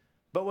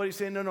 But what he's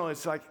saying, no,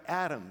 it's like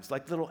atoms,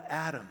 like little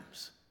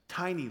atoms,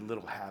 tiny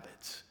little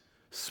habits,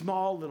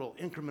 small little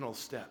incremental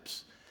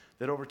steps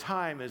that over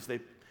time, as they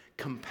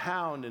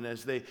compound and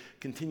as they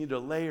continue to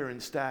layer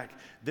and stack,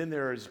 then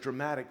there is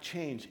dramatic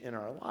change in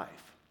our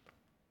life.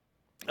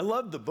 I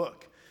love the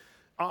book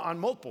on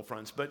multiple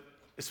fronts, but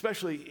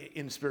especially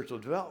in spiritual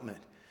development.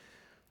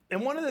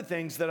 And one of the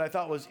things that I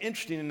thought was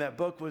interesting in that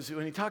book was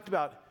when he talked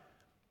about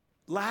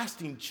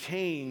lasting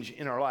change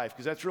in our life,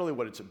 because that's really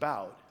what it's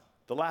about,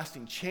 the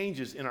lasting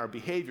changes in our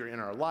behavior, in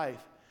our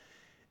life,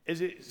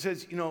 is it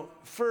says,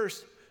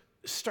 first,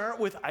 start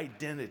with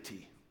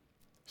identity.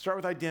 Start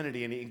with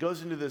identity, and he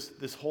goes into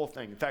this whole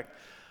thing. In fact,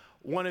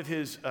 one of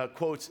his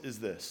quotes is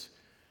this: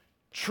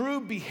 true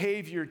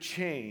behavior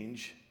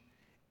change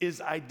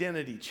is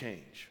identity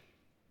change.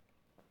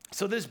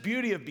 So this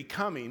beauty of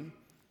becoming,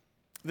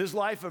 this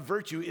life of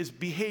virtue, is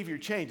behavior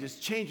change. It's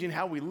changing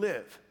how we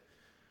live.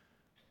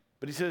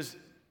 But he says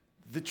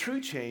the true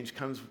change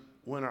comes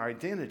when our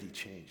identity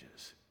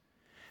changes.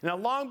 Now,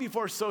 long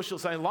before social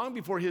science, long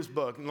before his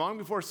book, and long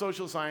before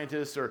social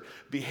scientists or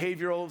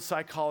behavioral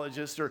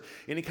psychologists or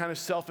any kind of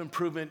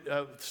self-improvement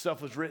stuff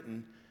was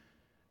written,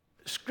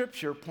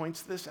 Scripture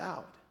points this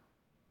out.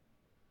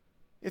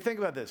 You think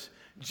about this.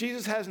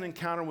 Jesus has an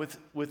encounter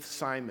with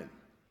Simon.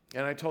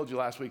 And I told you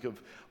last week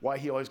of why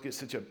he always gets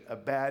such a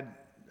bad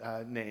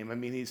name. I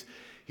mean,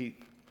 he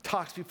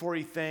talks before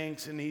he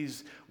thinks, and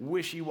he's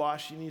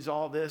wishy-washy, and he's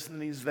all this,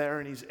 and he's there,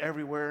 and he's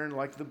everywhere, and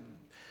like the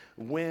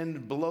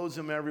wind blows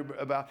him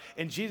about.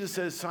 And Jesus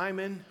says,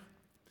 Simon,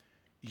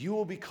 you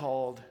will be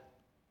called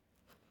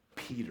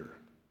Peter,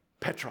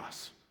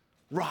 Petros,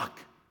 rock,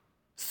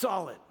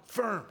 solid,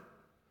 firm.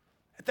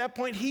 At that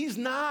point, he's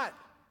not.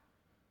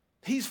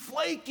 He's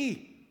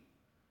flaky.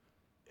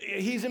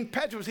 He's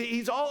impetuous.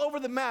 He's all over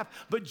the map.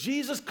 But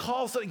Jesus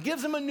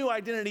gives him a new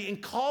identity and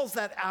calls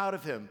that out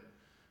of him.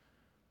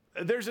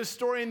 There's a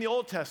story in the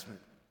Old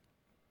Testament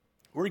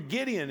where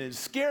Gideon is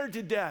scared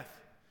to death.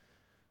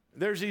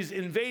 There's these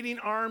invading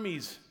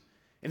armies,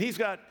 and he's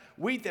got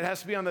wheat that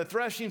has to be on the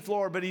threshing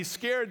floor, but he's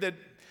scared that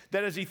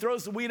as he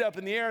throws the wheat up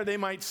in the air, they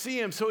might see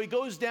him. So he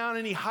goes down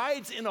and he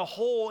hides in a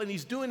hole, and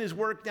he's doing his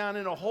work down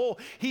in a hole.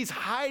 He's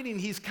hiding,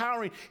 he's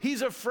cowering,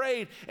 he's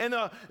afraid. And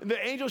the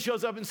angel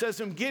shows up and says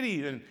to him,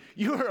 Gideon,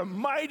 you are a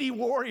mighty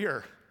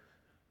warrior.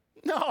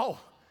 No,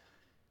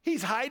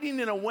 He's hiding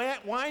in a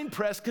wine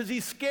press because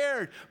he's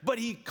scared, but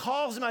he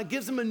calls him out,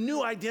 gives him a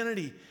new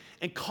identity,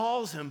 and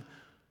calls him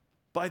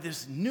by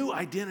this new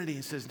identity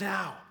and says,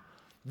 now,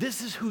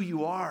 this is who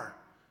you are.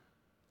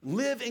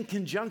 Live in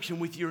conjunction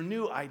with your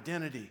new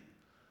identity.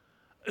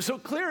 So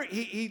clear,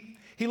 he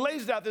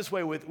lays it out this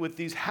way with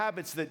these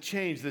habits that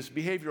change, this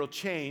behavioral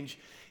change,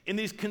 in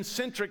these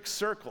concentric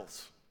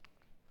circles.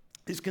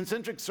 These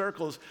concentric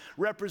circles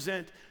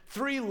represent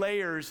 3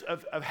 layers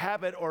of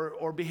habit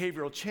or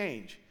behavioral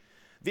change.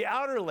 The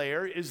outer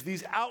layer is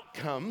these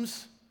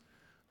outcomes.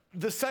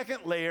 The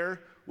second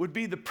layer would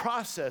be the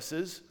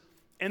processes.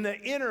 And the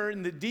inner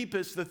and the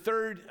deepest, the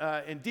third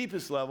and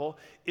deepest level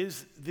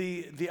is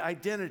the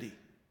identity.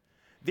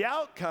 The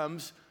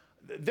outcomes,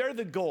 they're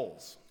the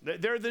goals.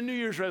 They're the New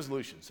Year's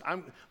resolutions.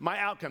 My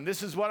outcome,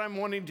 this is what I'm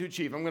wanting to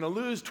achieve. I'm going to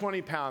lose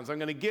 20 pounds. I'm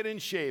going to get in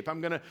shape. I'm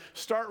going to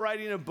start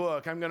writing a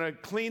book. I'm going to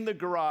clean the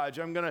garage.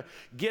 I'm going to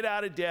get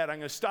out of debt. I'm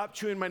going to stop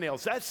chewing my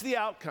nails. That's the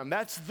outcome.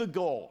 That's the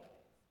goal.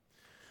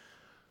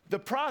 The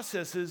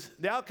processes,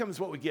 the outcome is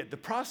what we get. The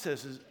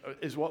process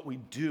is what we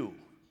do.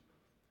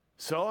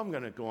 So I'm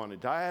going to go on a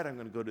diet. I'm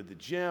going to go to the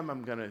gym.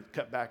 I'm going to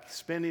cut back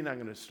spending. I'm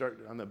going to start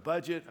on the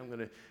budget. I'm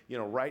going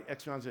to, write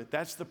X amount of.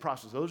 That's the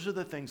process. Those are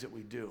the things that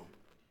we do.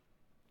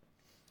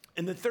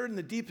 And the third and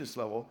the deepest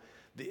level,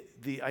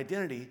 the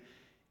identity,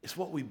 is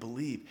what we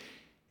believe.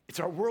 It's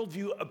our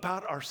worldview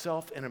about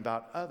ourselves and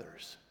about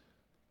others.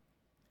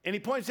 And he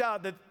points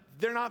out that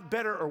they're not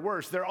better or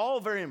worse. They're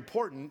all very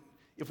important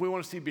if we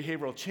want to see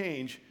behavioral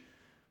change.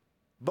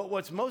 But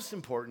what's most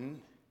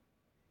important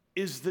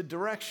is the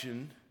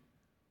direction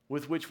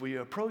with which we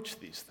approach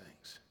these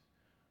things.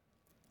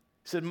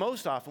 He said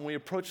most often we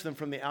approach them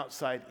from the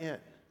outside in.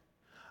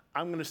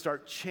 I'm going to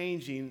start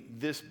changing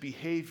this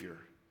behavior.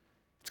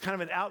 It's kind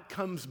of an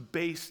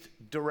outcomes-based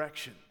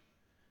direction.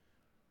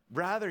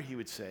 Rather, he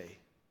would say,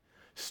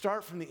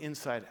 start from the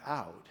inside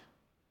out.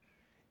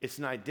 It's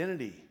an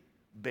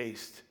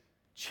identity-based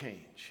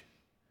change.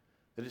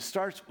 That it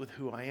starts with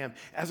who I am.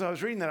 As I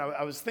was reading that,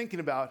 I was thinking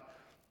about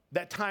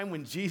that time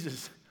when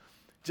Jesus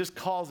just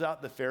calls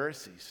out the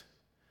Pharisees,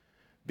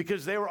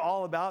 because they were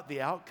all about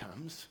the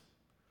outcomes.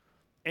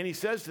 And he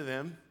says to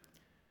them,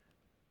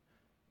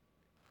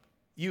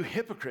 you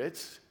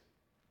hypocrites,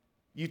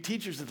 you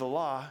teachers of the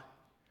law,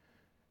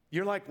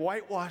 you're like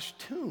whitewashed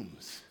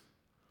tombs,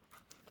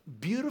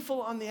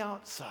 beautiful on the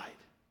outside,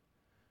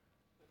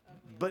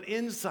 but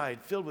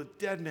inside filled with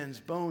dead men's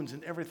bones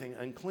and everything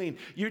unclean.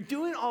 You're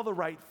doing all the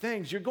right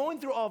things. You're going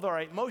through all the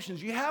right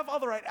motions. You have all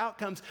the right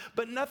outcomes,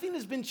 but nothing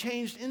has been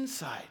changed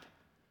inside.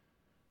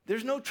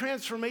 There's no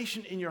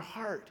transformation in your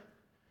heart.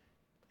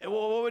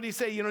 Well, what would he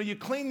say? You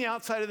clean the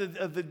outside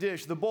of the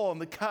dish, the bowl,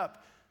 and the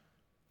cup.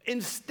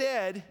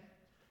 Instead,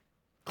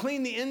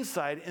 clean the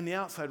inside, and the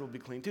outside will be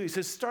clean too. He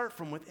says, start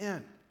from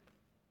within.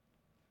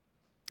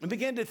 And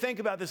begin to think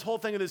about this whole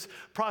thing of this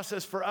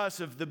process for us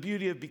of the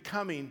beauty of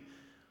becoming.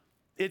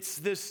 It's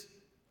this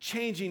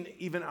changing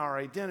even our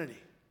identity.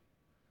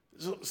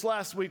 So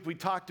last week we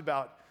talked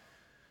about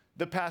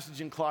the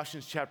passage in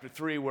Colossians chapter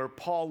 3 where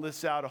Paul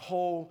lists out a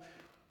whole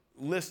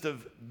list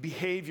of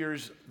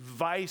behaviors,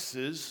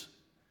 vices,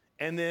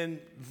 and then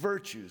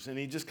virtues. And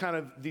he just kind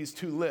of, these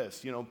 2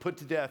 lists, put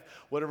to death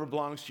whatever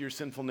belongs to your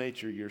sinful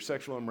nature, your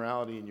sexual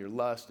immorality and your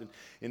lust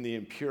and the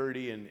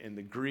impurity and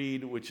the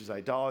greed, which is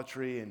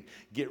idolatry, and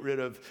get rid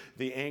of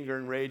the anger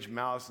and rage,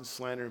 malice and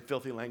slander and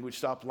filthy language.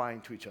 Stop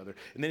lying to each other.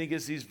 And then he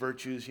gives these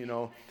virtues,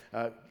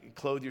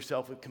 clothe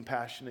yourself with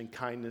compassion and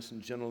kindness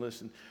and gentleness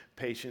and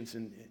patience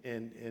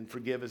and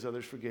forgive as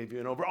others forgave you.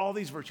 And over all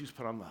these virtues,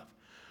 put on love.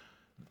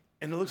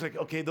 And it looks like,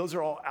 okay, those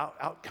are all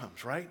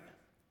outcomes, right?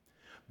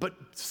 But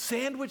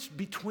sandwiched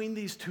between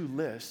these 2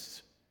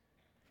 lists,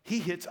 he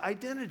hits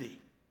identity.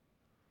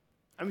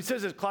 It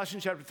says in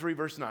Colossians chapter 3,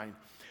 verse 9,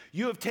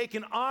 you have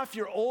taken off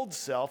your old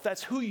self,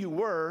 that's who you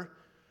were,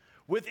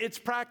 with its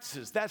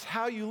practices. That's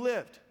how you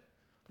lived.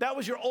 That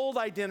was your old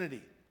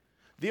identity,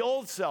 the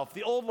old self,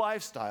 the old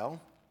lifestyle.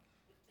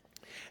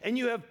 And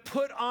you have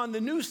put on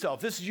the new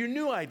self. This is your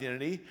new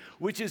identity,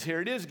 which is,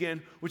 here it is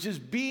again, which is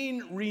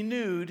being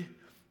renewed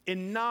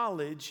in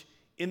knowledge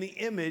in the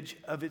image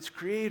of its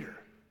creator.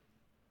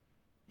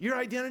 Your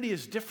identity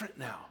is different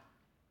now.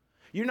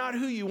 You're not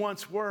who you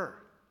once were.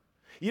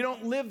 You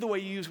don't live the way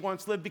you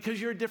once lived because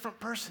you're a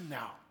different person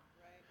now.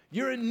 Right.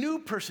 You're a new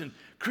person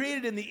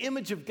created in the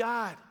image of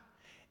God,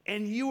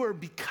 and you are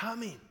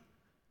becoming.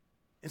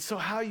 And so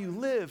how you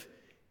live,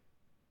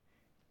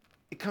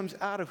 it comes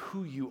out of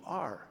who you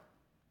are.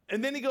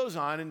 And then he goes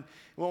on, and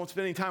we won't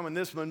spend any time on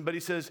this one, but he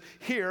says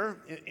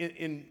here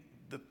in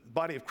the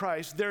body of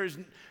Christ, there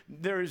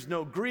is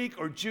no Greek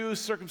or Jew,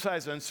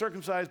 circumcised,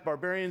 uncircumcised,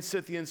 barbarian,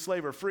 Scythian,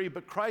 slave or free,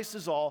 but Christ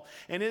is all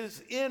and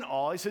is in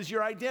all. He says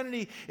your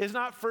identity is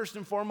not first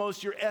and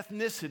foremost your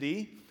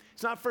ethnicity.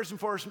 It's not first and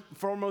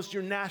foremost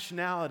your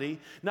nationality,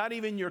 not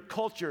even your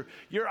culture.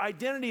 Your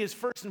identity is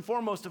first and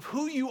foremost of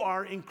who you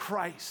are in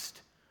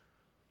Christ.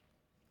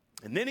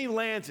 And then he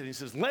lands it. He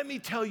says, let me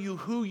tell you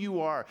who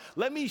you are.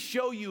 Let me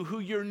show you who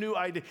your new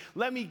identity.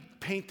 Let me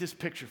paint this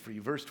picture for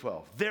you. Verse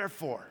 12.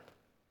 Therefore,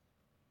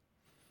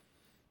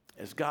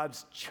 as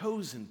God's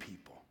chosen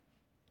people,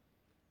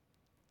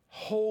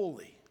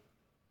 holy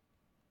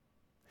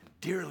and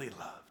dearly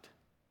loved.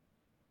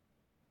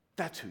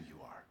 That's who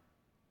you are.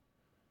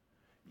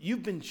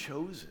 You've been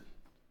chosen.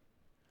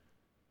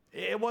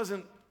 It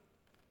wasn't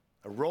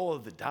a roll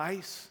of the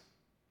dice.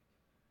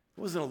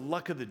 It wasn't a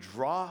luck of the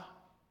draw. It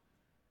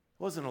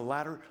wasn't a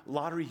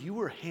lottery. You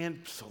were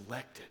hand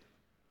selected.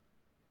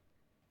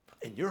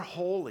 And you're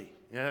holy.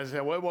 And I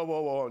said,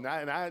 whoa.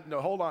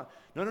 No, hold on.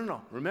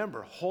 No.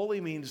 Remember,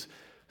 holy means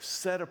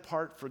set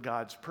apart for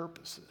God's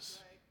purposes.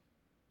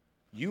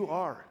 You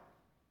are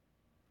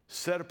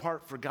set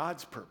apart for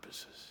God's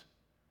purposes.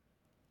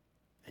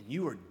 And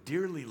you are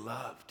dearly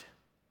loved.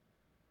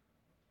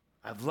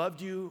 I've loved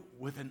you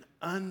with an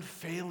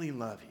unfailing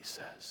love, he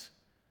says.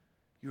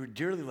 You are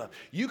dearly loved.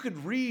 You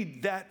could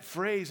read that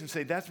phrase and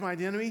say, that's my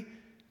identity.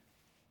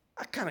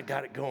 I kind of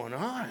got it going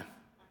on.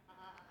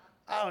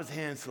 I was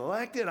hand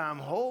selected, I'm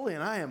holy,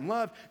 and I am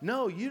loved.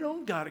 No, you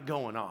don't got it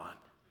going on.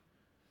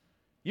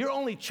 You're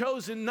only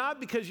chosen not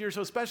because you're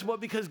so special,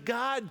 but because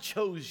God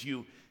chose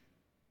you.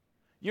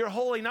 You're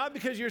holy not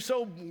because you're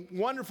so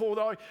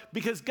wonderful,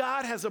 because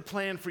God has a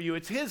plan for you.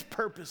 It's his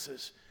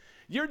purposes.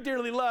 You're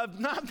dearly loved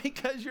not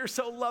because you're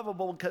so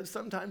lovable, because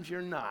sometimes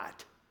you're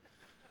not,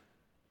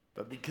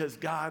 but because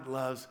God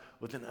loves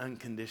with an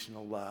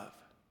unconditional love.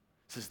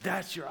 He says,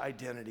 that's your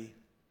identity.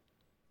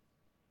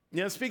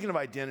 You know, speaking of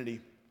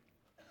identity,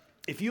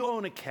 if you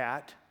own a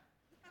cat,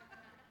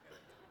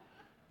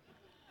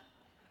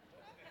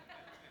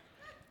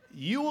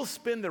 you will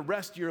spend the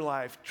rest of your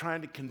life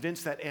trying to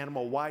convince that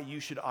animal why you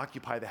should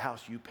occupy the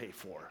house you pay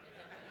for.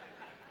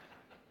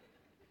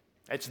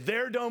 It's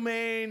their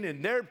domain,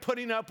 and they're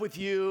putting up with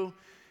you,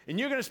 and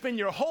you're going to spend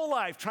your whole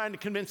life trying to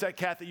convince that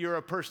cat that you're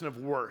a person of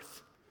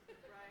worth.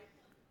 Right.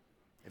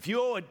 If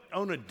you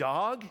own a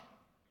dog,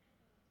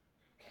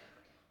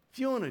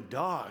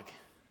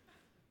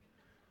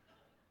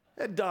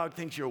 that dog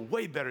thinks you're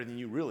way better than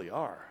you really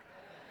are.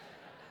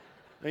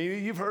 Now,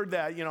 you've heard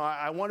that,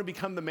 I want to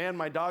become the man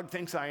my dog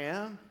thinks I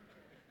am.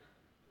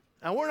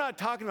 Now, we're not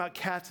talking about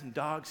cats and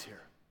dogs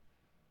here.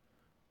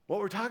 What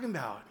we're talking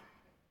about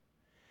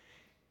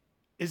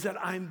is that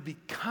I'm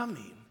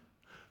becoming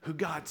who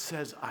God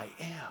says I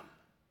am.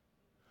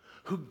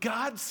 Who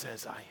God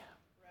says I am.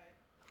 Right.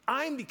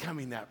 I'm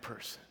becoming that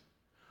person.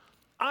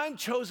 I'm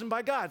chosen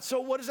by God.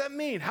 So what does that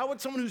mean? How would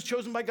someone who's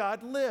chosen by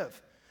God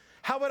live?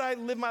 How would I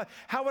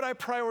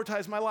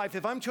prioritize my life?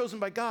 If I'm chosen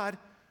by God,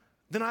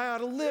 then I ought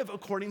to live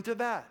according to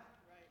that.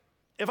 Right.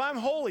 If I'm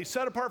holy,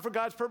 set apart for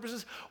God's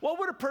purposes, what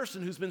would a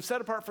person who's been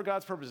set apart for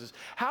God's purposes,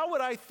 how would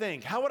I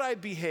think? How would I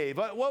behave?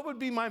 What would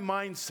be my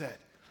mindset?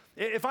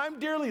 If I'm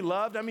dearly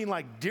loved, I mean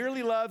like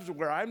dearly loved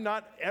where I'm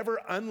not ever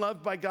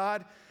unloved by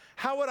God,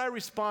 how would I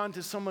respond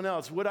to someone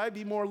else? Would I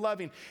be more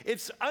loving?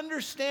 It's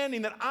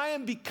understanding that I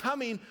am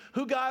becoming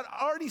who God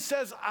already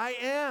says I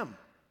am.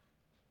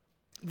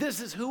 This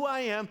is who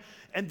I am,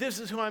 and this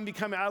is who I'm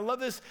becoming. I love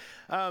this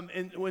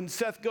when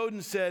Seth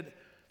Godin said,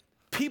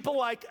 people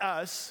like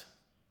us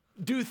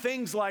do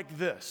things like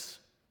this.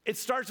 It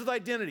starts with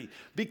identity.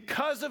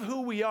 Because of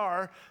who we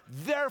are,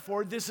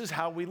 therefore, this is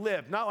how we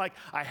live. Not like,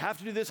 I have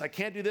to do this, I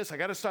can't do this, I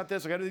got to stop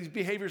this, I got to do these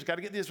behaviors, got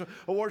to get these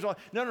awards.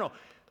 No.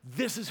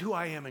 This is who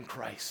I am in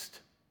Christ.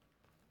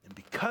 And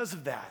because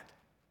of that,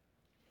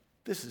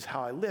 this is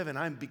how I live, and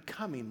I'm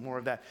becoming more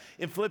of that.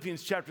 In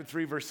Philippians chapter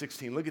 3, verse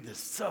 16, look at this,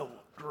 so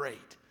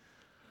great.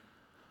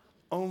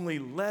 Only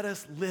let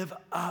us live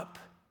up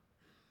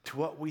to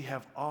what we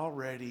have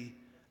already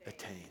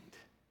attained.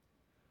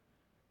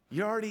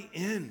 You're already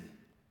in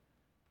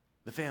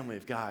the family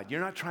of God. You're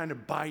not trying to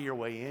buy your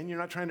way in. You're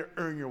not trying to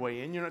earn your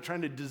way in. You're not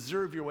trying to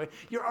deserve your way.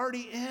 You're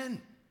already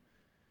in.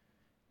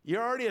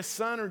 You're already a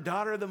son or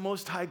daughter of the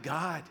Most High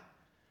God.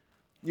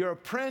 You're a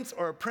prince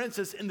or a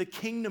princess in the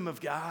kingdom of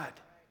God.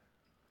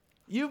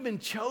 You've been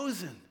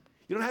chosen.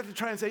 You don't have to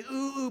try and say,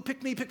 ooh,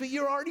 pick me.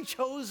 You're already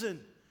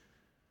chosen.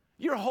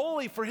 You're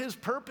holy for his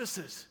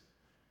purposes.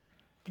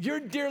 You're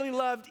dearly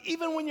loved.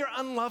 Even when you're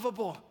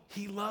unlovable,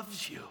 he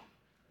loves you.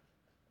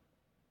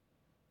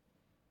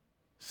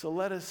 So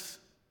let us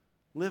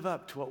live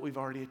up to what we've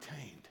already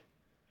attained.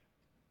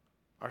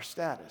 Our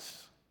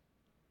status,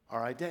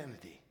 our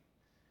identity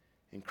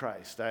in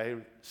Christ. I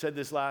said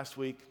this last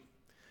week.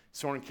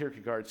 Soren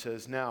Kierkegaard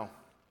says, now,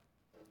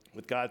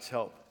 with God's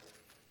help,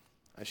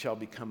 I shall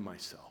become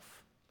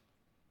myself.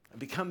 I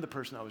become the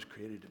person I was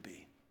created to be.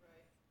 Right.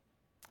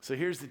 So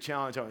here's the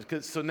challenge.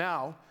 So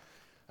now,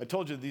 I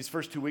told you these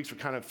first 2 weeks were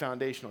kind of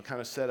foundational, kind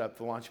of set up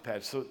the launch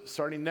pad. So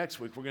starting next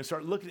week, we're going to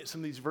start looking at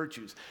some of these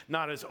virtues.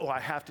 Not as, I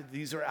have to,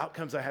 these are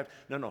outcomes I have.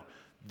 No.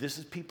 This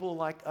is people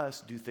like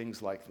us do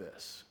things like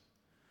this.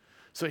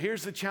 So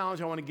here's the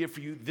challenge I want to give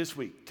for you this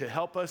week to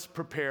help us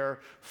prepare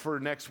for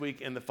next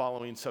week and the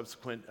following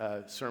subsequent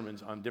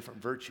sermons on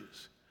different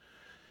virtues.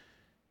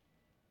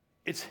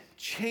 It's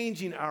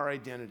changing our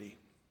identity.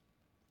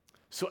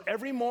 So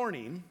every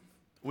morning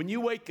when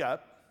you wake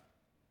up,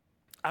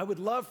 I would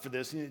love for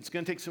this, and it's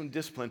going to take some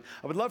discipline,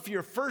 I would love for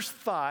your first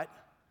thought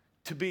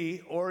to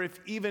be, or if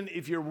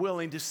you're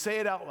willing to say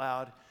it out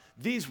loud,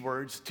 these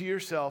words to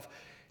yourself,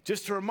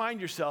 just to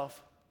remind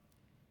yourself,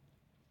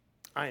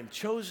 I am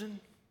chosen,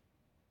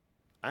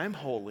 I am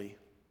holy,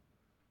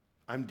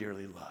 I'm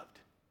dearly loved.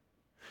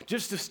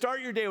 Just to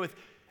start your day with,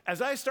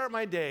 as I start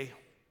my day,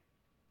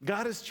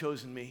 God has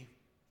chosen me.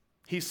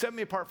 He's set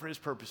me apart for his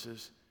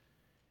purposes.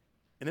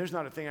 And there's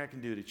not a thing I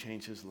can do to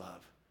change his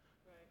love.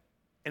 Right.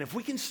 And if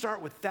we can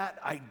start with that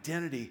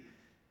identity,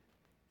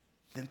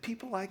 then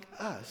people like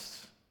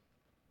us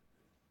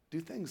do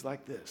things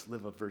like this,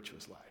 live a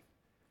virtuous life.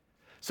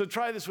 So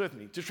try this with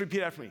me. Just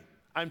repeat after me.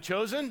 I'm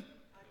chosen.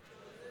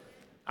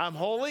 I'm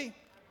holy.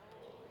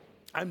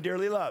 I'm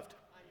dearly loved.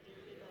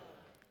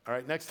 All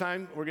right, next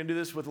time we're going to do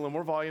this with a little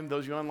more volume.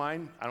 Those of you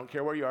online, I don't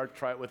care where you are,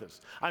 try it with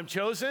us. I'm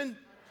chosen.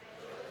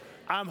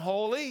 I'm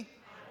holy.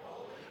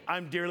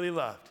 I'm dearly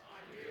loved.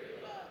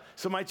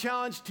 So my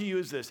challenge to you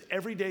is this.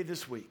 Every day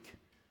this week,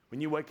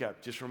 when you wake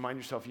up, just remind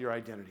yourself of your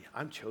identity.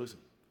 I'm chosen.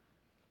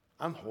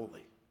 I'm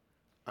holy.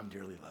 I'm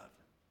dearly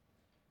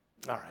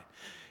loved. All right.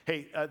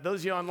 Hey,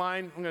 those of you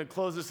online, I'm going to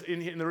close this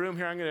in the room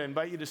here. I'm going to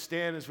invite you to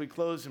stand as we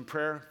close in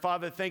prayer.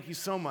 Father, thank you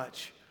so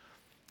much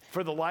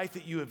for the life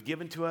that you have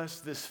given to us,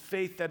 this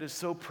faith that is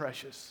so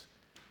precious,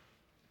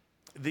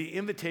 the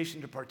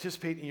invitation to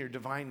participate in your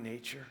divine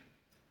nature,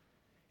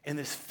 and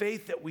this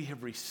faith that we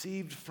have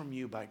received from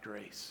you by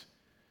grace.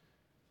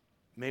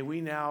 May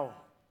we now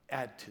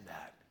add to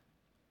that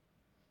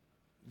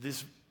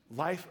this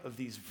life of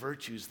these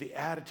virtues, the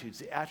attitudes,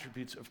 the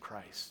attributes of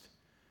Christ.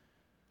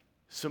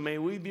 So may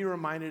we be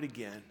reminded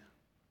again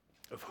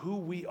of who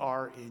we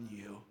are in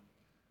you.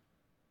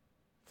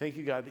 Thank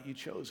you, God, that you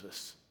chose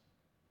us.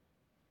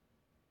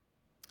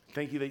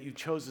 Thank you that you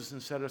chose us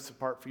and set us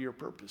apart for your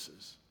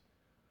purposes.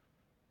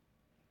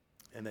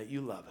 And that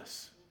you love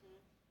us.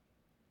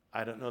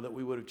 I don't know that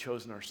we would have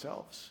chosen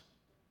ourselves.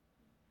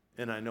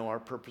 And I know our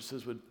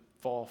purposes would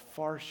fall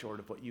far short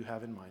of what you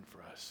have in mind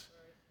for us.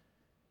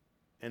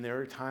 And there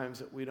are times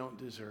that we don't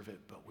deserve it,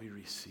 but we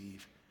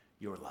receive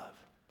your love.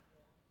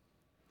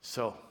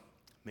 So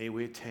may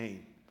we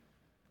attain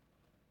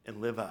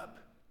and live up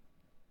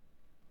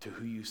to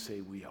who you say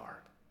we are.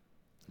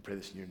 I pray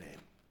this in your name.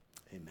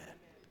 Amen.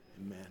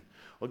 Amen.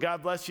 Well,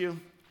 God bless you.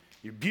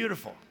 You're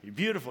beautiful. You're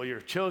beautiful.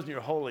 You're chosen.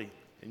 You're holy.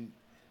 And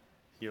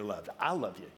you're loved. I love you.